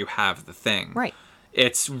on, you have the thing. Right.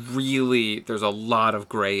 It's really... There's a lot of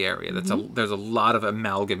gray area. There's a lot of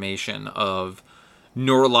amalgamation of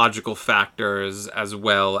neurological factors as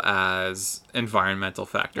well as environmental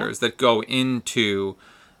factors that go into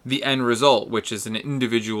the end result, which is an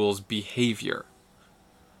individual's behavior.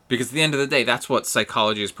 Because at the end of the day, that's what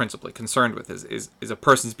psychology is principally concerned with, is a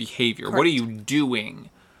person's behavior. Correct. What are you doing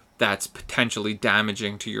that's potentially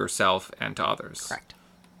damaging to yourself and to others? Correct.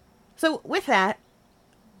 So with that,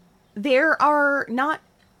 there are not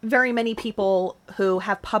very many people who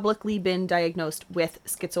have publicly been diagnosed with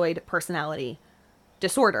schizoid personality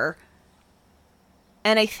disorder.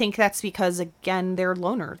 And I think that's because, again, they're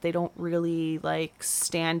loner. They don't really like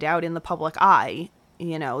stand out in the public eye.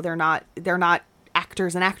 You know, they're not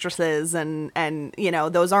actors and actresses, and you know,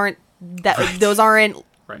 those aren't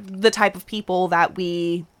the type of people that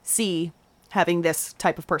we see having this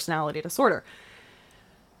type of personality disorder.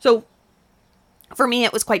 So for me,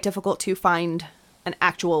 it was quite difficult to find an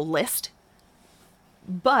actual list.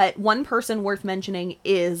 But one person worth mentioning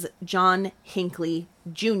is John Hinckley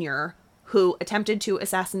Jr., who attempted to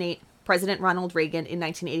assassinate President Ronald Reagan in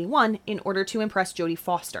 1981 in order to impress Jodie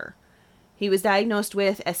Foster. He was diagnosed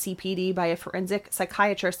with ScPD by a forensic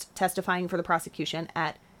psychiatrist testifying for the prosecution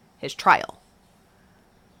at his trial.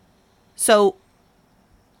 So,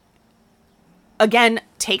 again,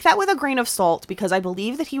 take that with a grain of salt, because I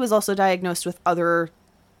believe that he was also diagnosed with other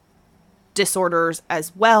disorders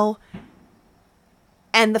as well.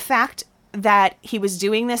 And the fact that he was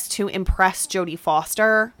doing this to impress Jodie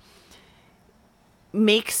Foster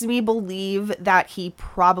makes me believe that he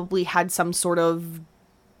probably had some sort of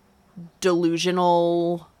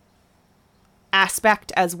delusional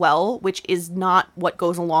aspect as well, which is not what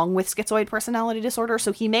goes along with schizoid personality disorder.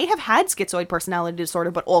 So he may have had schizoid personality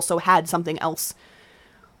disorder, but also had something else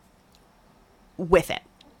with it.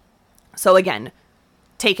 So again,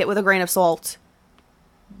 take it with a grain of salt,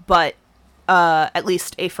 but at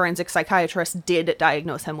least a forensic psychiatrist did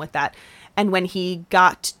diagnose him with that. And when he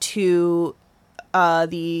got to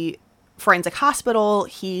the forensic hospital,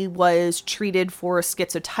 he was treated for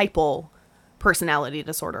schizotypal personality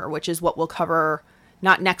disorder, which is what we'll cover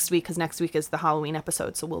not next week, because next week is the Halloween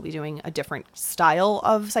episode, so we'll be doing a different style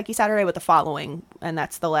of Psyche Saturday with the following, and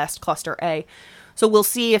that's the last cluster A. So we'll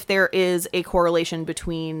see if there is a correlation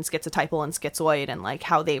between schizotypal and schizoid and like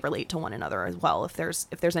how they relate to one another as well. If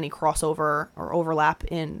there's any crossover or overlap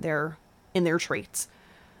in their traits.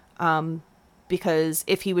 Because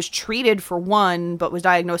if he was treated for one but was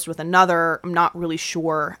diagnosed with another, I'm not really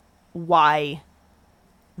sure why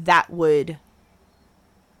that would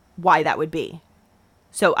be.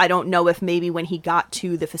 So I don't know if maybe when he got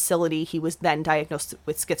to the facility, he was then diagnosed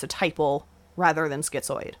with schizotypal rather than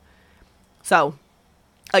schizoid. So,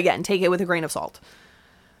 again, take it with a grain of salt.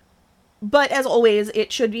 But as always,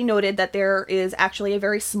 it should be noted that there is actually a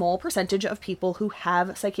very small percentage of people who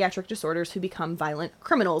have psychiatric disorders who become violent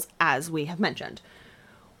criminals, as we have mentioned.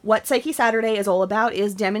 What Psyche Saturday is all about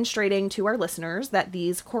is demonstrating to our listeners that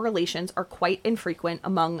these correlations are quite infrequent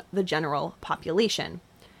among the general population.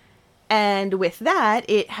 And with that,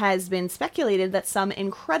 it has been speculated that some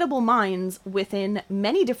incredible minds within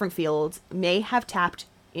many different fields may have tapped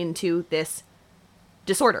into this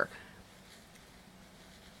disorder.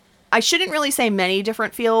 I shouldn't really say many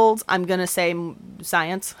different fields. I'm going to say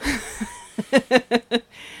science.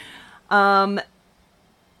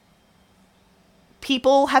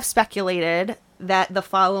 People have speculated that the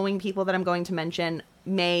following people that I'm going to mention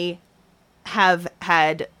may have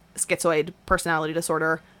had schizoid personality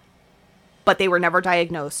disorder, but they were never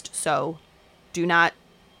diagnosed. So do not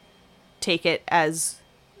take it as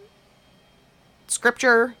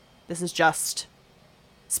scripture. This is just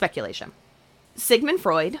speculation. Sigmund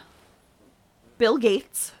Freud, Bill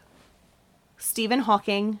Gates, Stephen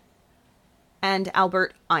Hawking, and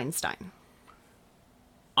Albert Einstein.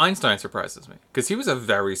 Einstein surprises me because he was a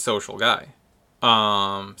very social guy.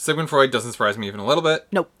 Sigmund Freud doesn't surprise me even a little bit.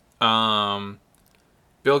 Nope.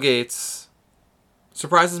 Bill Gates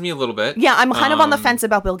surprises me a little bit. Yeah, I'm kind of on the fence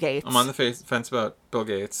about Bill Gates. I'm on the fence about Bill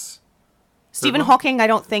Gates. Stephen Hawking, I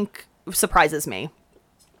don't think surprises me.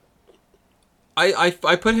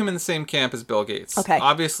 I put him in the same camp as Bill Gates. Okay.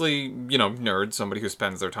 Obviously, nerd, somebody who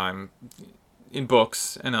spends their time in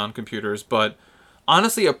books and on computers, but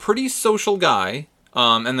honestly, a pretty social guy.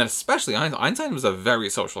 And then especially Einstein was a very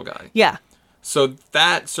social guy. Yeah. So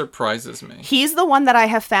that surprises me. He's the one that I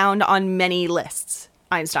have found on many lists.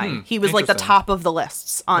 Einstein. He was like the top of the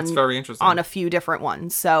lists on, that's very interesting. On a few different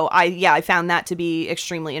ones. So I found that to be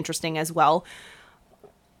extremely interesting as well.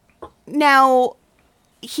 Now,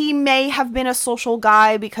 he may have been a social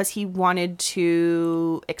guy because he wanted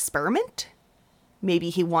to experiment. Maybe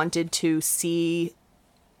he wanted to see,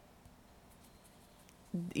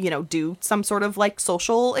 do some sort of like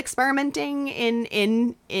social experimenting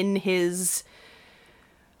in his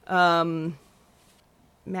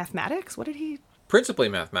mathematics. What did he? Principally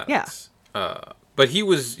mathematics. Yeah. But he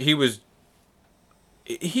was a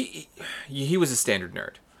standard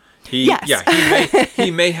nerd. Yes. Yeah,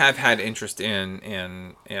 he may have had interest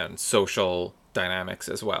in social dynamics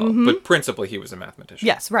as well, but principally he was a mathematician.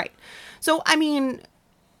 Yes, right. So I mean,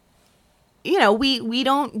 we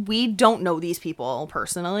don't know these people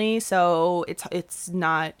personally, so it's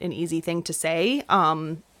not an easy thing to say.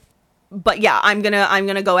 But yeah, I'm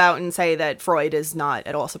gonna go out and say that Freud is not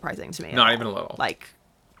at all surprising to me. Not even a little. Like,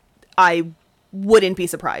 I wouldn't be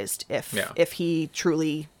surprised if he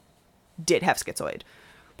truly did have schizoid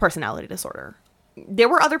personality disorder. There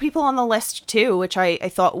were other people on the list too, which I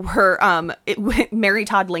thought were Mary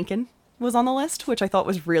Todd Lincoln was on the list, which I thought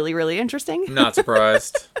was really, really interesting. Not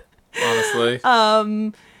surprised, honestly.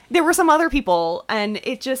 There were some other people, and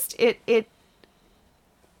it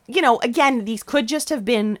again, these could just have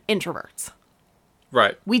been introverts.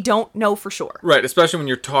 Right. We don't know for sure. Right, especially when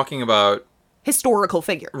you're talking about historical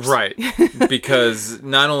figures. Right. Because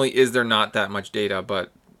not only is there not that much data,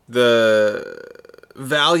 but the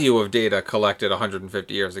value of data collected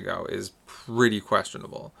 150 years ago is pretty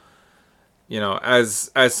questionable. As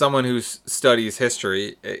someone who studies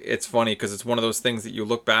history, it's funny because it's one of those things that you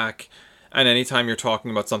look back, and anytime you're talking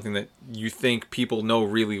about something that you think people know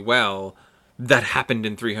really well that happened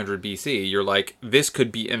in 300 BC, you're like, this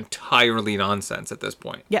could be entirely nonsense at this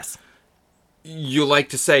point. Yes. You like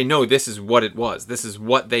to say, no, this is what it was. This is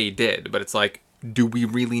what they did. But it's like, do we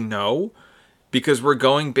really know? Because we're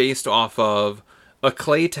going based off of a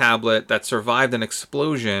clay tablet that survived an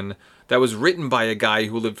explosion that was written by a guy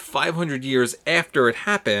who lived 500 years after it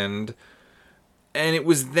happened, and it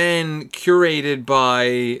was then curated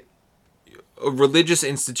by a religious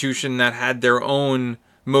institution that had their own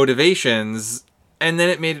motivations, and then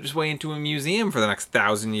it made its way into a museum for the next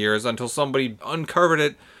 1,000 years until somebody uncovered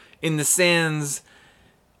it in the sands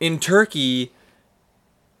in Turkey,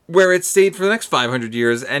 where it stayed for the next 500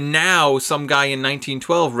 years, and now some guy in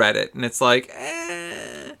 1912 read it, and it's like,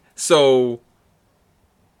 So,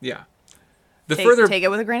 yeah. take it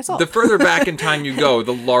with a grain of salt. The further back in time you go,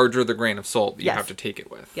 the larger the grain of salt you have to take it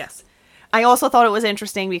with. Yes. I also thought it was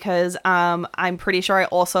interesting because I'm pretty sure I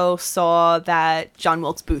also saw that John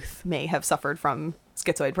Wilkes Booth may have suffered from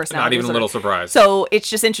schizoid personality Not even disorder. a little surprised. So it's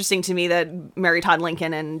just interesting to me that Mary Todd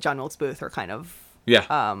Lincoln and John Wilkes Booth are kind of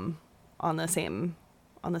on the same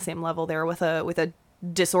level there with a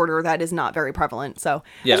disorder that is not very prevalent. So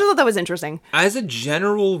I just thought that was interesting. As a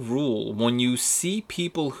general rule, when you see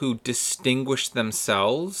people who distinguish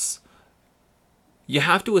themselves, you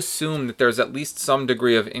have to assume that there's at least some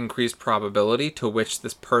degree of increased probability to which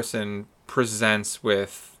this person presents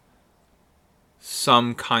with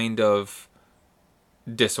some kind of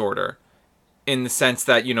disorder. In the sense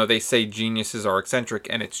that, they say geniuses are eccentric,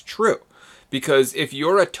 and it's true. Because if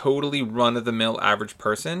you're a totally run-of-the-mill average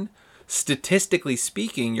person, statistically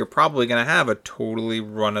speaking, you're probably going to have a totally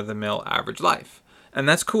run-of-the-mill average life. And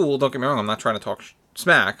that's cool, don't get me wrong, I'm not trying to talk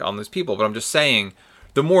smack on those people, but I'm just saying,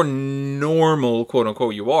 the more normal,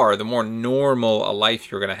 quote-unquote, you are, the more normal a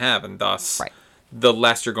life you're going to have, and thus, the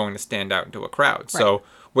less you're going to stand out into a crowd. Right. So,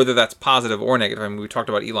 whether that's positive or negative, I mean, we talked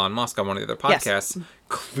about Elon Musk on one of the other podcasts. Yes.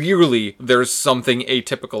 Clearly, there's something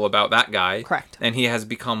atypical about that guy. Correct. And he has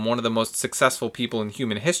become one of the most successful people in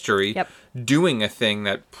human history, doing a thing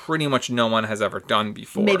that pretty much no one has ever done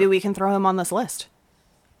before. Maybe we can throw him on this list.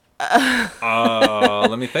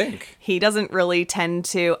 Let me think. He doesn't really tend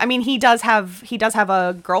to. I mean, he does have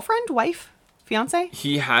a girlfriend, wife, fiance.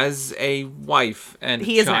 He has a wife and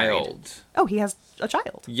a child. Oh, he has a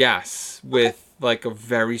child. Yes, with like a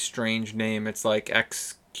very strange name. It's like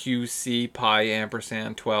XQC Pi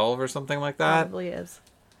ampersand 12 or something like that. Probably is.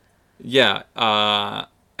 Yeah,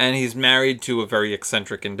 and he's married to a very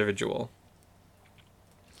eccentric individual.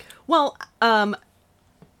 Well,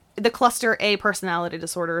 the cluster A personality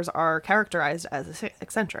disorders are characterized as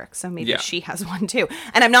eccentric, so maybe she has one too.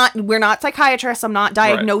 And we're not psychiatrists, I'm not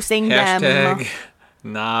diagnosing them. Hashtag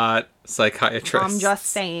not psychiatrists. I'm just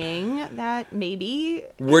saying that maybe...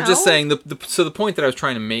 We're just saying, so the point that I was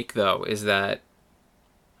trying to make, though, is that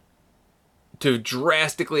to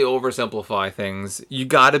drastically oversimplify things, you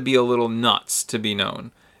gotta be a little nuts to be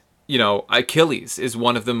known. Achilles is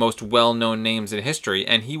one of the most well-known names in history,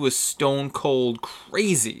 and he was stone cold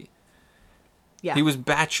crazy. Yeah. He was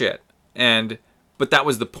batshit. But that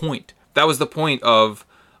was the point. That was the point of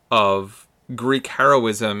Greek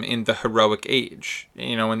heroism in the heroic age.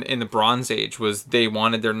 In the Bronze Age, was they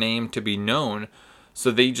wanted their name to be known,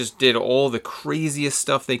 so they just did all the craziest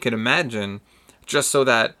stuff they could imagine, just so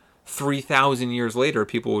that 3,000 years later,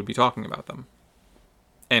 people would be talking about them.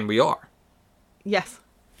 And we are. Yes.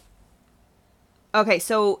 Okay,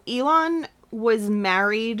 so Elon was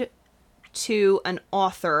married to an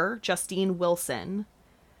author, Justine Wilson.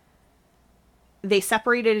 They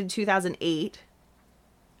separated in 2008.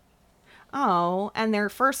 Oh, and their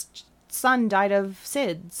first son died of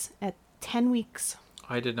SIDS at 10 weeks.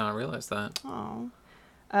 I did not realize that. Oh.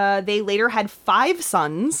 They later had 5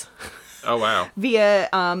 sons. Oh, wow. Via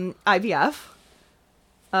IVF.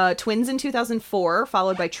 Twins in 2004,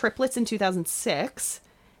 followed by triplets in 2006.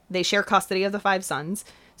 They share custody of the 5 sons.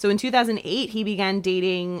 So in 2008, he began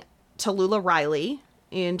dating Tallulah Riley.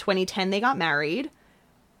 In 2010, they got married.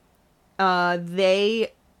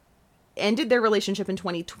 They ended their relationship in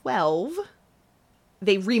 2012.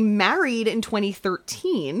 They remarried in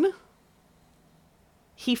 2013.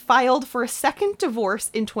 He filed for a second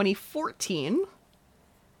divorce in 2014.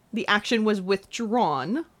 The action was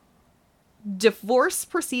withdrawn. Divorce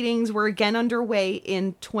proceedings were again underway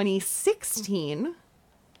in 2016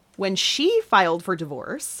 when she filed for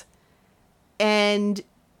divorce. And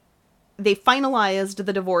they finalized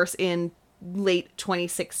the divorce in late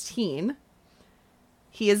 2016.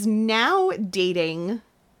 He is now dating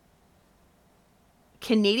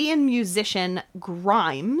Canadian musician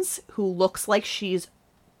Grimes, who looks like she's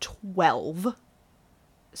 12.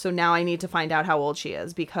 So now I need to find out how old she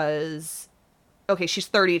is because... Okay, she's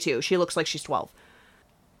 32. She looks like she's 12.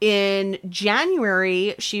 In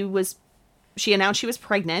January, she announced she was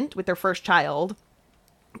pregnant with their first child,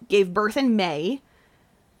 gave birth in May,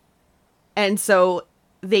 and so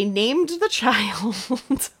they named the child...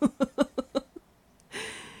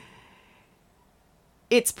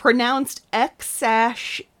 It's pronounced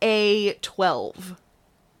X-A12.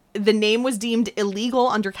 The name was deemed illegal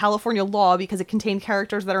under California law because it contained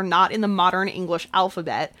characters that are not in the modern English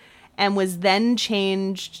alphabet, and was then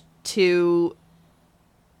changed to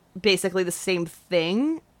basically the same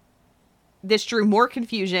thing. This drew more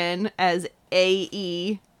confusion as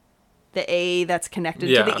AE, the A that's connected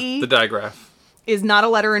to the E, the digraph, is not a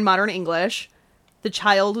letter in modern English. The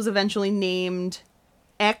child was eventually named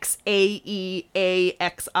Xaeaxii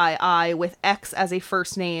with X as a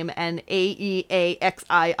first name and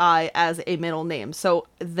Aeaxii as a middle name. So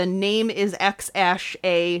the name is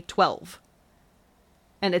X-A12.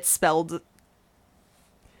 And it's spelled...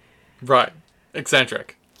 Right.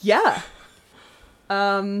 Eccentric. Yeah.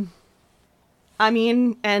 I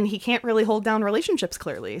mean, and he can't really hold down relationships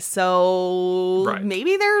clearly. So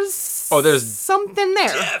maybe there's something there.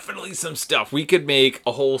 Definitely some stuff. We could make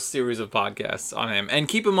a whole series of podcasts on him. And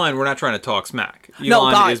keep in mind, we're not trying to talk smack.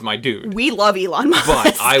 Elon is my dude. We love Elon Musk.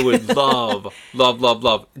 But I would love.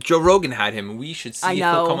 Joe Rogan had him. We should see if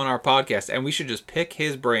he'll come on our podcast. And we should just pick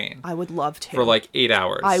his brain. I would love to. For like 8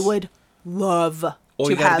 hours. I would love All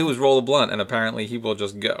you gotta do is roll a blunt, and apparently he will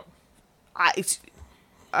just go.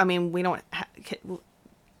 I mean, we don't...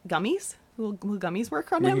 Gummies? Will gummies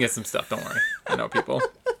work on him? We can get some stuff, don't worry. I know people.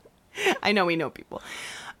 I know we know people.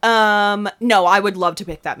 No, I would love to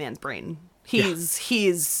pick that man's brain.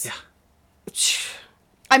 He's... Yeah.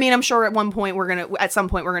 I mean, I'm sure at some point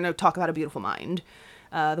we're gonna talk about A Beautiful Mind,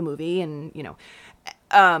 the movie, and, you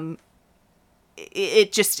know...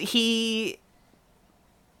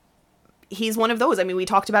 He's one of those. I mean, we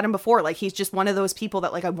talked about him before. Like, he's just one of those people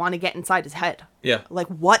that, like, I want to get inside his head. Yeah. Like,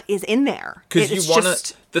 what is in there? Because you want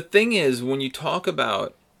to... The thing is, when you talk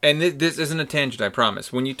about... And this isn't a tangent, I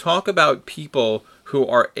promise. When you talk about people who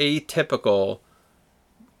are atypical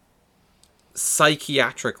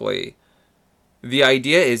psychiatrically, the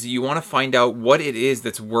idea is you want to find out what it is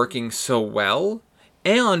that's working so well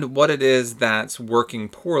and what it is that's working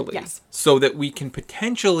poorly. Yes. So that we can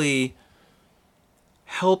potentially...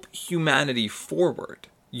 help humanity forward.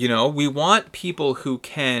 You know, we want people who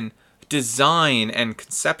can design and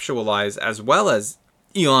conceptualize as well as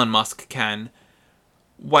Elon Musk can,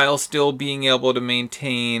 while still being able to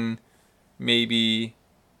maintain maybe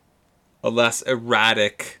a less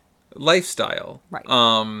erratic lifestyle. Right.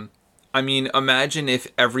 I mean, imagine if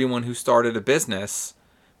everyone who started a business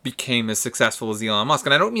became as successful as Elon Musk.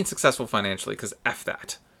 And I don't mean successful financially, because F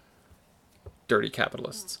that. Dirty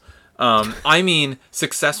capitalists. I mean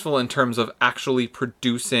successful in terms of actually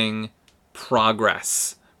producing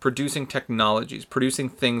progress, producing technologies, producing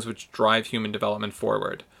things which drive human development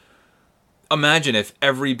forward. Imagine if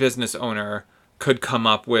every business owner could come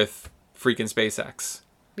up with freaking SpaceX.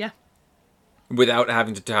 Yeah. Without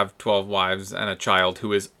having to have 12 wives and a child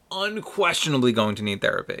who is unquestionably going to need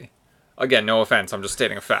therapy. Again, no offense, I'm just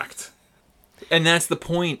stating a fact. And that's the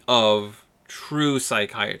point of true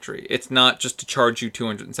psychiatry. It's not just to charge you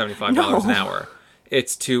 $275 an hour.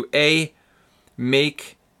 It's to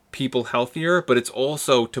make people healthier, but it's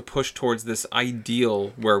also to push towards this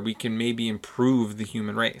ideal where we can maybe improve the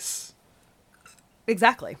human race.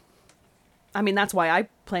 Exactly. I mean, that's why I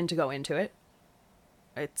plan to go into it.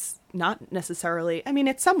 It's not necessarily... I mean,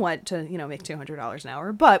 it's somewhat to, make $200 an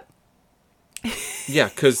hour, but... Yeah,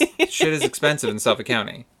 because shit is expensive in Suffolk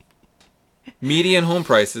County. Median home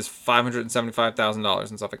price is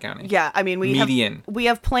 $575,000 in Suffolk County. Yeah, I mean, we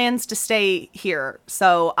have plans to stay here,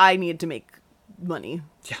 so I need to make money.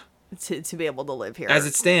 Yeah. To be able to live here. As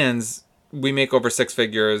it stands, we make over 6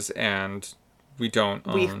 figures, and we don't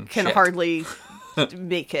own We can hardly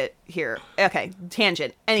make it here. Okay,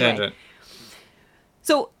 tangent. Anyway.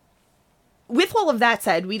 So, with all of that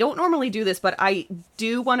said, we don't normally do this, but I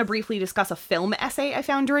do want to briefly discuss a film essay I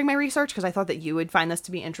found during my research, because I thought that you would find this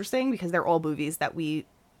to be interesting, because they're all movies that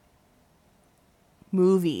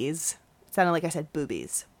Movies. It sounded like I said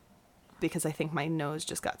boobies, because I think my nose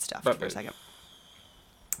just got stuffed for a second.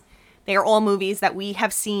 They are all movies that we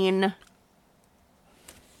have seen,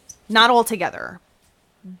 not all together,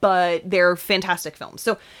 but they're fantastic films.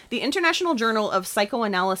 So the International Journal of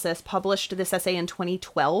Psychoanalysis published this essay in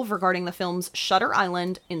 2012 regarding the films Shutter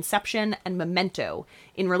Island, Inception, and Memento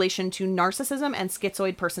in relation to narcissism and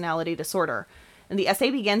schizoid personality disorder. And the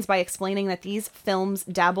essay begins by explaining that these films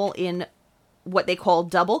dabble in what they call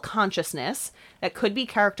double consciousness that could be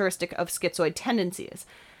characteristic of schizoid tendencies.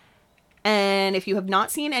 And if you have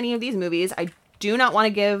not seen any of these movies, I do not want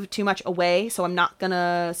to give too much away, so I'm not going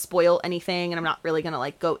to spoil anything, and I'm not really going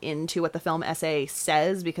to go into what the film essay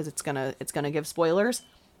says, because it's going to give spoilers.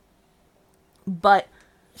 But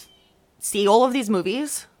see all of these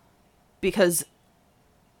movies, because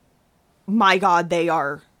my God, they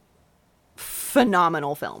are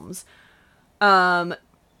phenomenal films.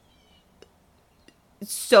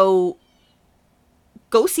 So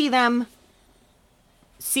go see them.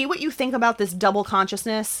 See what you think about this double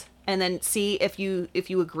consciousness, and then see if you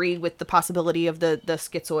agree with the possibility of the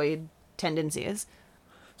schizoid tendencies.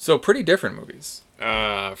 So pretty different movies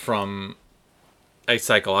from a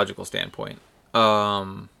psychological standpoint.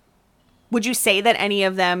 Would you say that any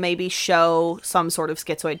of them maybe show some sort of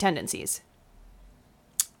schizoid tendencies?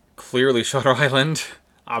 Clearly Shutter Island,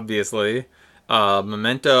 obviously.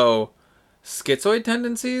 Memento, schizoid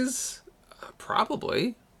tendencies?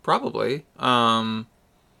 Probably.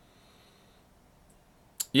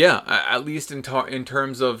 Yeah, at least in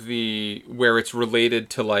terms of where it's related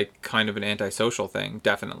to like kind of an antisocial thing,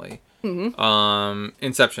 definitely. Mm-hmm.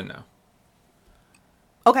 Inception, no.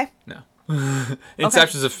 Okay. No.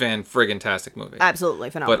 Inception's a friggin-tastic movie. Absolutely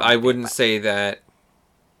phenomenal. But I wouldn't say that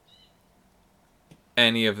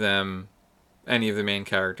any of the main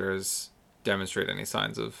characters demonstrate any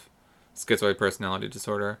signs of schizoid personality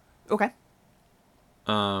disorder. Okay.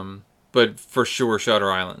 But for sure, Shutter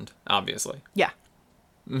Island, obviously. Yeah.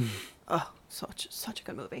 Oh, such a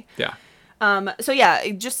good movie. Yeah. So yeah,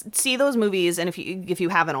 just see those movies, and if you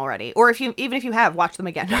haven't already, or even if you have, watch them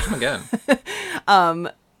again. Watch them again.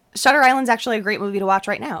 Shutter Island's actually a great movie to watch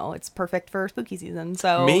right now. It's perfect for spooky season.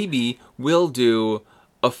 So maybe we'll do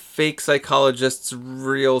a fake psychologist's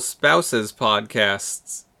real spouses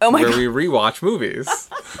podcasts where we rewatch movies.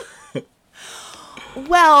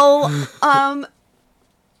 Well,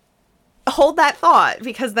 hold that thought,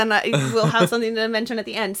 because then we'll have something to mention at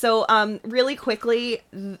the end. So, really quickly,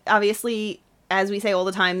 obviously, as we say all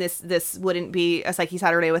the time, this wouldn't be a Psyche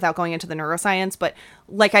Saturday without going into the neuroscience. But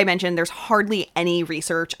like I mentioned, there's hardly any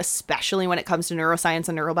research, especially when it comes to neuroscience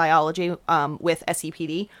and neurobiology, with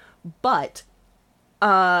ScPD. But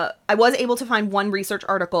I was able to find one research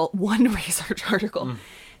article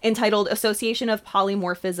entitled Association of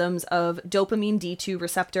Polymorphisms of Dopamine D2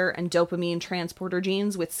 Receptor and Dopamine Transporter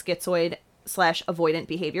Genes with Schizoid/Avoidant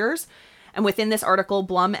Behaviors. And within this article,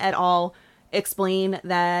 Blum et al. Explain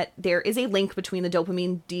that there is a link between the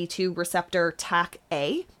dopamine D2 receptor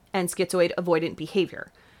TAC-A and schizoid avoidant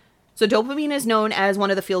behavior. So dopamine is known as one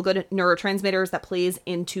of the feel-good neurotransmitters that plays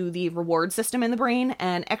into the reward system in the brain,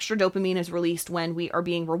 and extra dopamine is released when we are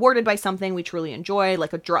being rewarded by something we truly enjoy,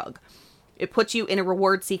 like a drug. It puts you in a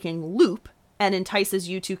reward-seeking loop and entices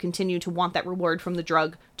you to continue to want that reward from the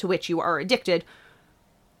drug to which you are addicted,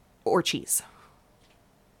 or cheese.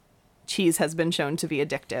 Cheese has been shown to be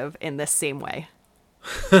addictive in this same way.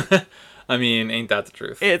 I mean, ain't that the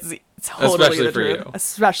truth? It's totally especially the for truth. you.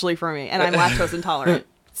 Especially for me, and I'm lactose intolerant,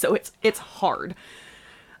 so it's hard.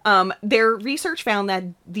 Their research found that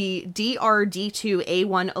the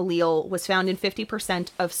DRD2A1 allele was found in 50%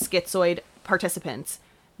 of schizoid participants.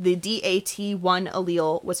 The DAT1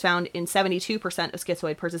 allele was found in 72% of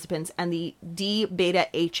schizoid participants, and the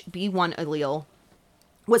D-beta-HB1 allele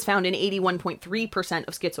was found in 81.3%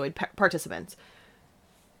 of schizoid participants.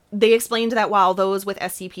 They explained that while those with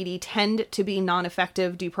ScPD tend to be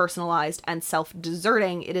non-affective, depersonalized, and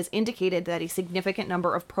self-deserting, it is indicated that a significant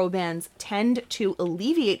number of probands tend to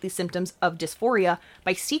alleviate the symptoms of dysphoria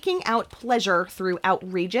by seeking out pleasure through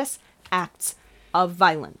outrageous acts of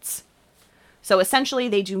violence. So essentially,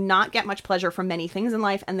 they do not get much pleasure from many things in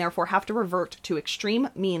life and therefore have to revert to extreme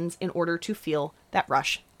means in order to feel that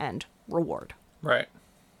rush and reward. Right.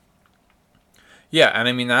 Yeah, and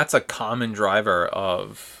I mean, that's a common driver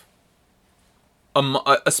of,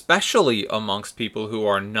 especially amongst people who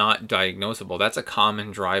are not diagnosable, that's a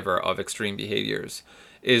common driver of extreme behaviors,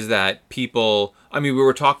 is that people, I mean, we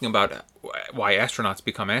were talking about why astronauts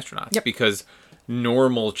become astronauts, yep. Because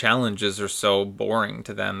normal challenges are so boring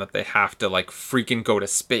to them that they have to, like, freaking go to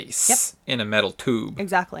space yep. in a metal tube.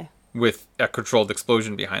 Exactly. With a controlled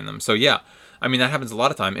explosion behind them. So, yeah, I mean, that happens a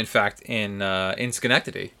lot of time. In fact, in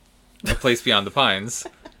Schenectady, A Place Beyond the Pines.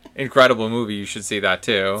 Incredible movie. You should see that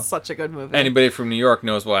too. Such a good movie. Anybody from New York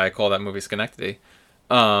knows why I call that movie Schenectady.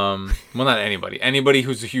 Well, not anybody. Anybody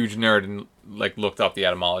who's a huge nerd and like looked up the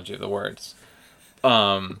etymology of the words.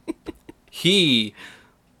 He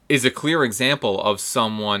is a clear example of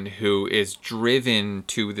someone who is driven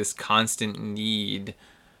to this constant need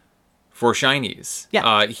for shinies.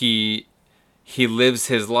 Yeah. He lives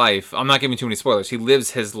his life. I'm not giving too many spoilers. He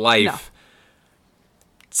lives his life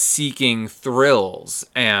seeking thrills,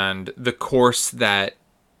 and the course that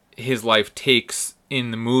his life takes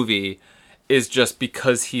in the movie is just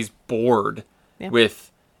because he's bored with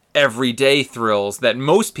everyday thrills that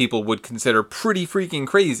most people would consider pretty freaking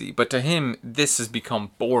crazy, but to him this has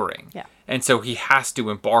become boring. Yeah. And so he has to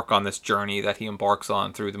embark on this journey that he embarks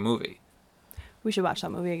on through the movie. We should watch that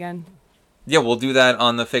movie again. Yeah, we'll do that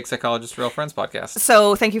on the Fake Psychologist Real Friends podcast.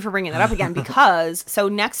 So thank you for bringing that up again, because so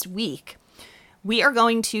next week we are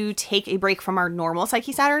going to take a break from our normal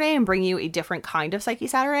Psyche Saturday and bring you a different kind of Psyche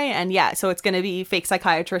Saturday. And yeah, so it's going to be fake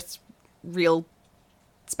psychiatrists, real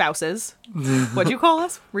spouses. What'd you call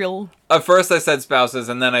us? Real... At first I said spouses,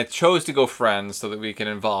 and then I chose to go friends so that we can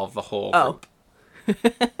involve the whole group.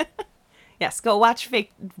 Yes, go watch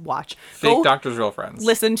Fake Doctors, Real Friends.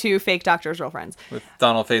 Listen to Fake Doctors, Real Friends. With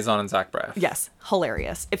Donald Faison and Zach Braff. Yes,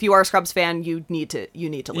 hilarious. If you are a Scrubs fan, you need to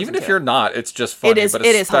listen Even to if you're not, it's just funny. But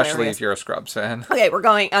especially if you're a Scrubs fan. Okay, we're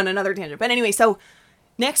going on another tangent. But anyway, so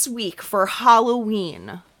next week for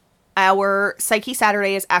Halloween, our Psyche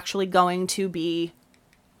Saturday is actually going to be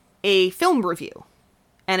a film review.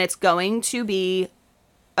 And it's going to be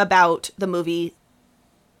about the movie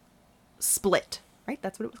Split. Right?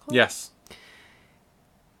 That's what it was called? Yes.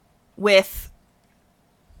 With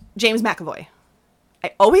James McAvoy.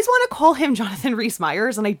 I always want to call him Jonathan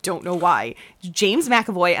Rhys-Meyers, and I don't know why. James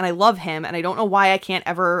McAvoy, and I love him, and I don't know why I can't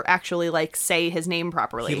ever actually, say his name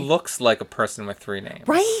properly. He looks like a person with 3 names.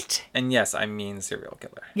 Right? And yes, I mean serial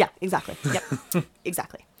killer. Yeah, exactly. Yep.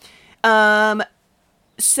 Exactly.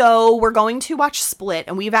 So we're going to watch Split,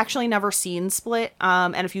 and we've actually never seen Split.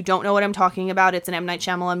 And if you don't know what I'm talking about, it's an M. Night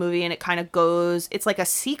Shyamalan movie, and it kind of goes, it's like a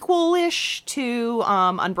sequel-ish to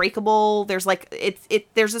Unbreakable. There's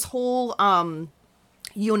there's this whole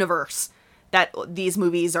universe that these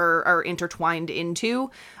movies are intertwined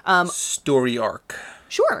into. Story arc.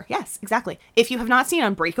 Sure, yes, exactly. If you have not seen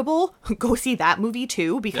Unbreakable, go see that movie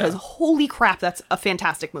too, because holy crap, that's a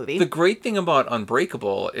fantastic movie. The great thing about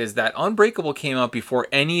Unbreakable is that Unbreakable came out before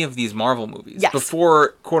any of these Marvel movies. Yes. Before,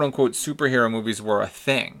 quote-unquote, superhero movies were a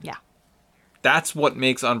thing. Yeah. That's what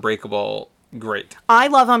makes Unbreakable great. I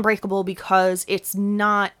love Unbreakable because it's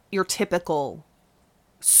not your typical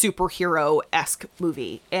superhero-esque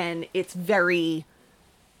movie, and it's very...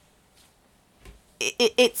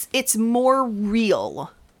 It's more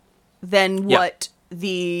real than what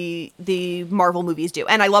the Marvel movies do.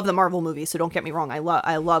 And I love the Marvel movies, so don't get me wrong. I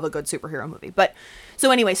love a good superhero movie. But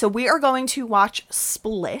so anyway, so we are going to watch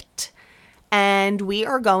Split, and we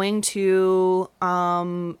are going to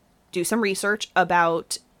do some research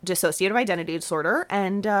about dissociative identity disorder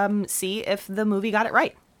and see if the movie got it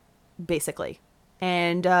right, basically.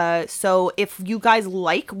 And so if you guys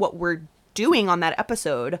like what we're doing on that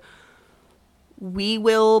episode, we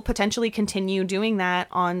will potentially continue doing that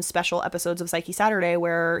on special episodes of Psyche Saturday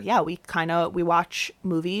where, we watch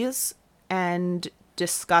movies and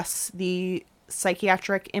discuss the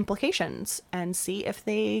psychiatric implications and see if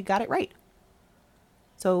they got it right.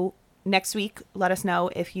 So next week, let us know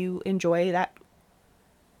if you enjoy that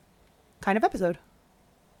kind of episode.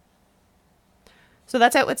 So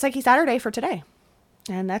that's it with Psyche Saturday for today.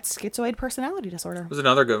 And that's Schizoid Personality Disorder. It was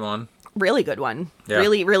another good one. Really good one. Yeah.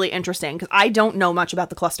 Really, really interesting. Because I don't know much about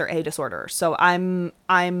the cluster A disorder. So I'm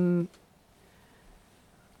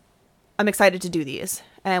excited to do these.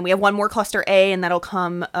 And we have one more cluster A, and that'll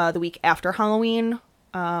come the week after Halloween.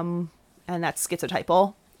 And that's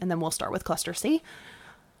schizotypal. And then we'll start with cluster C.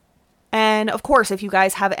 And of course, if you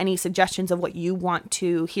guys have any suggestions of what you want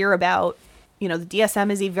to hear about, the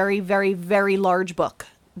DSM is a very, very, very large book.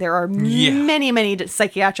 There are many, many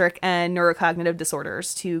psychiatric and neurocognitive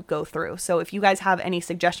disorders to go through. So if you guys have any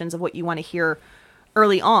suggestions of what you want to hear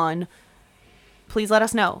early on, please let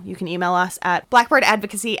us know. You can email us at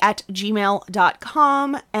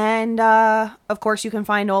blackbirdadvocacy@gmail.com. And, of course, you can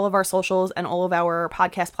find all of our socials and all of our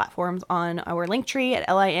podcast platforms on our linktree at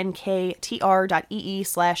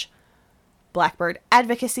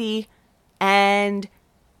linktr.ee/blackbirdadvocacy. And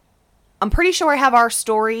I'm pretty sure I have our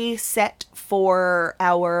story set for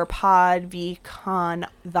our PodVCon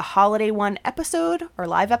the Holiday One episode, or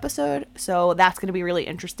live episode. So that's going to be really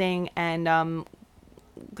interesting and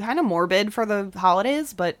kind of morbid for the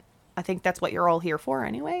holidays, but I think that's what you're all here for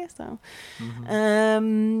anyway. So,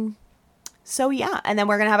 so yeah. And then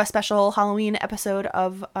we're going to have a special Halloween episode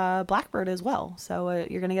of Blackbird as well. So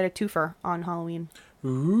you're going to get a twofer on Halloween.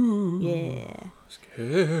 Ooh. Yeah.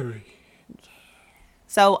 Scary.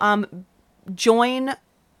 So, join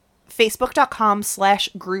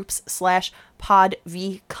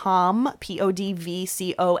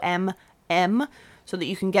facebook.com/groups/podvcom, PODVCOMM, so that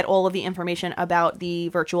you can get all of the information about the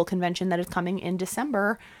virtual convention that is coming in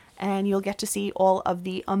December. And you'll get to see all of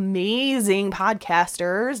the amazing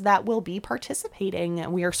podcasters that will be participating.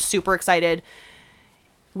 And we are super excited.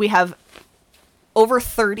 We have over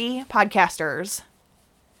 30 podcasters.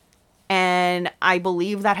 And I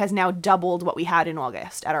believe that has now doubled what we had in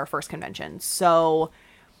August at our first convention. So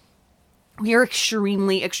we are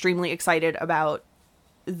extremely, extremely excited about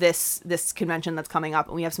this convention that's coming up.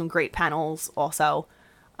 And we have some great panels also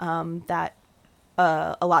that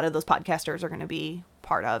a lot of those podcasters are going to be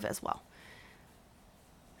part of as well.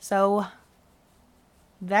 So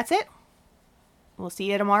that's it. We'll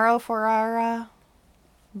see you tomorrow for our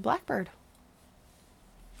Blackbird.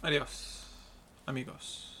 Adios,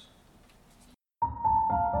 amigos.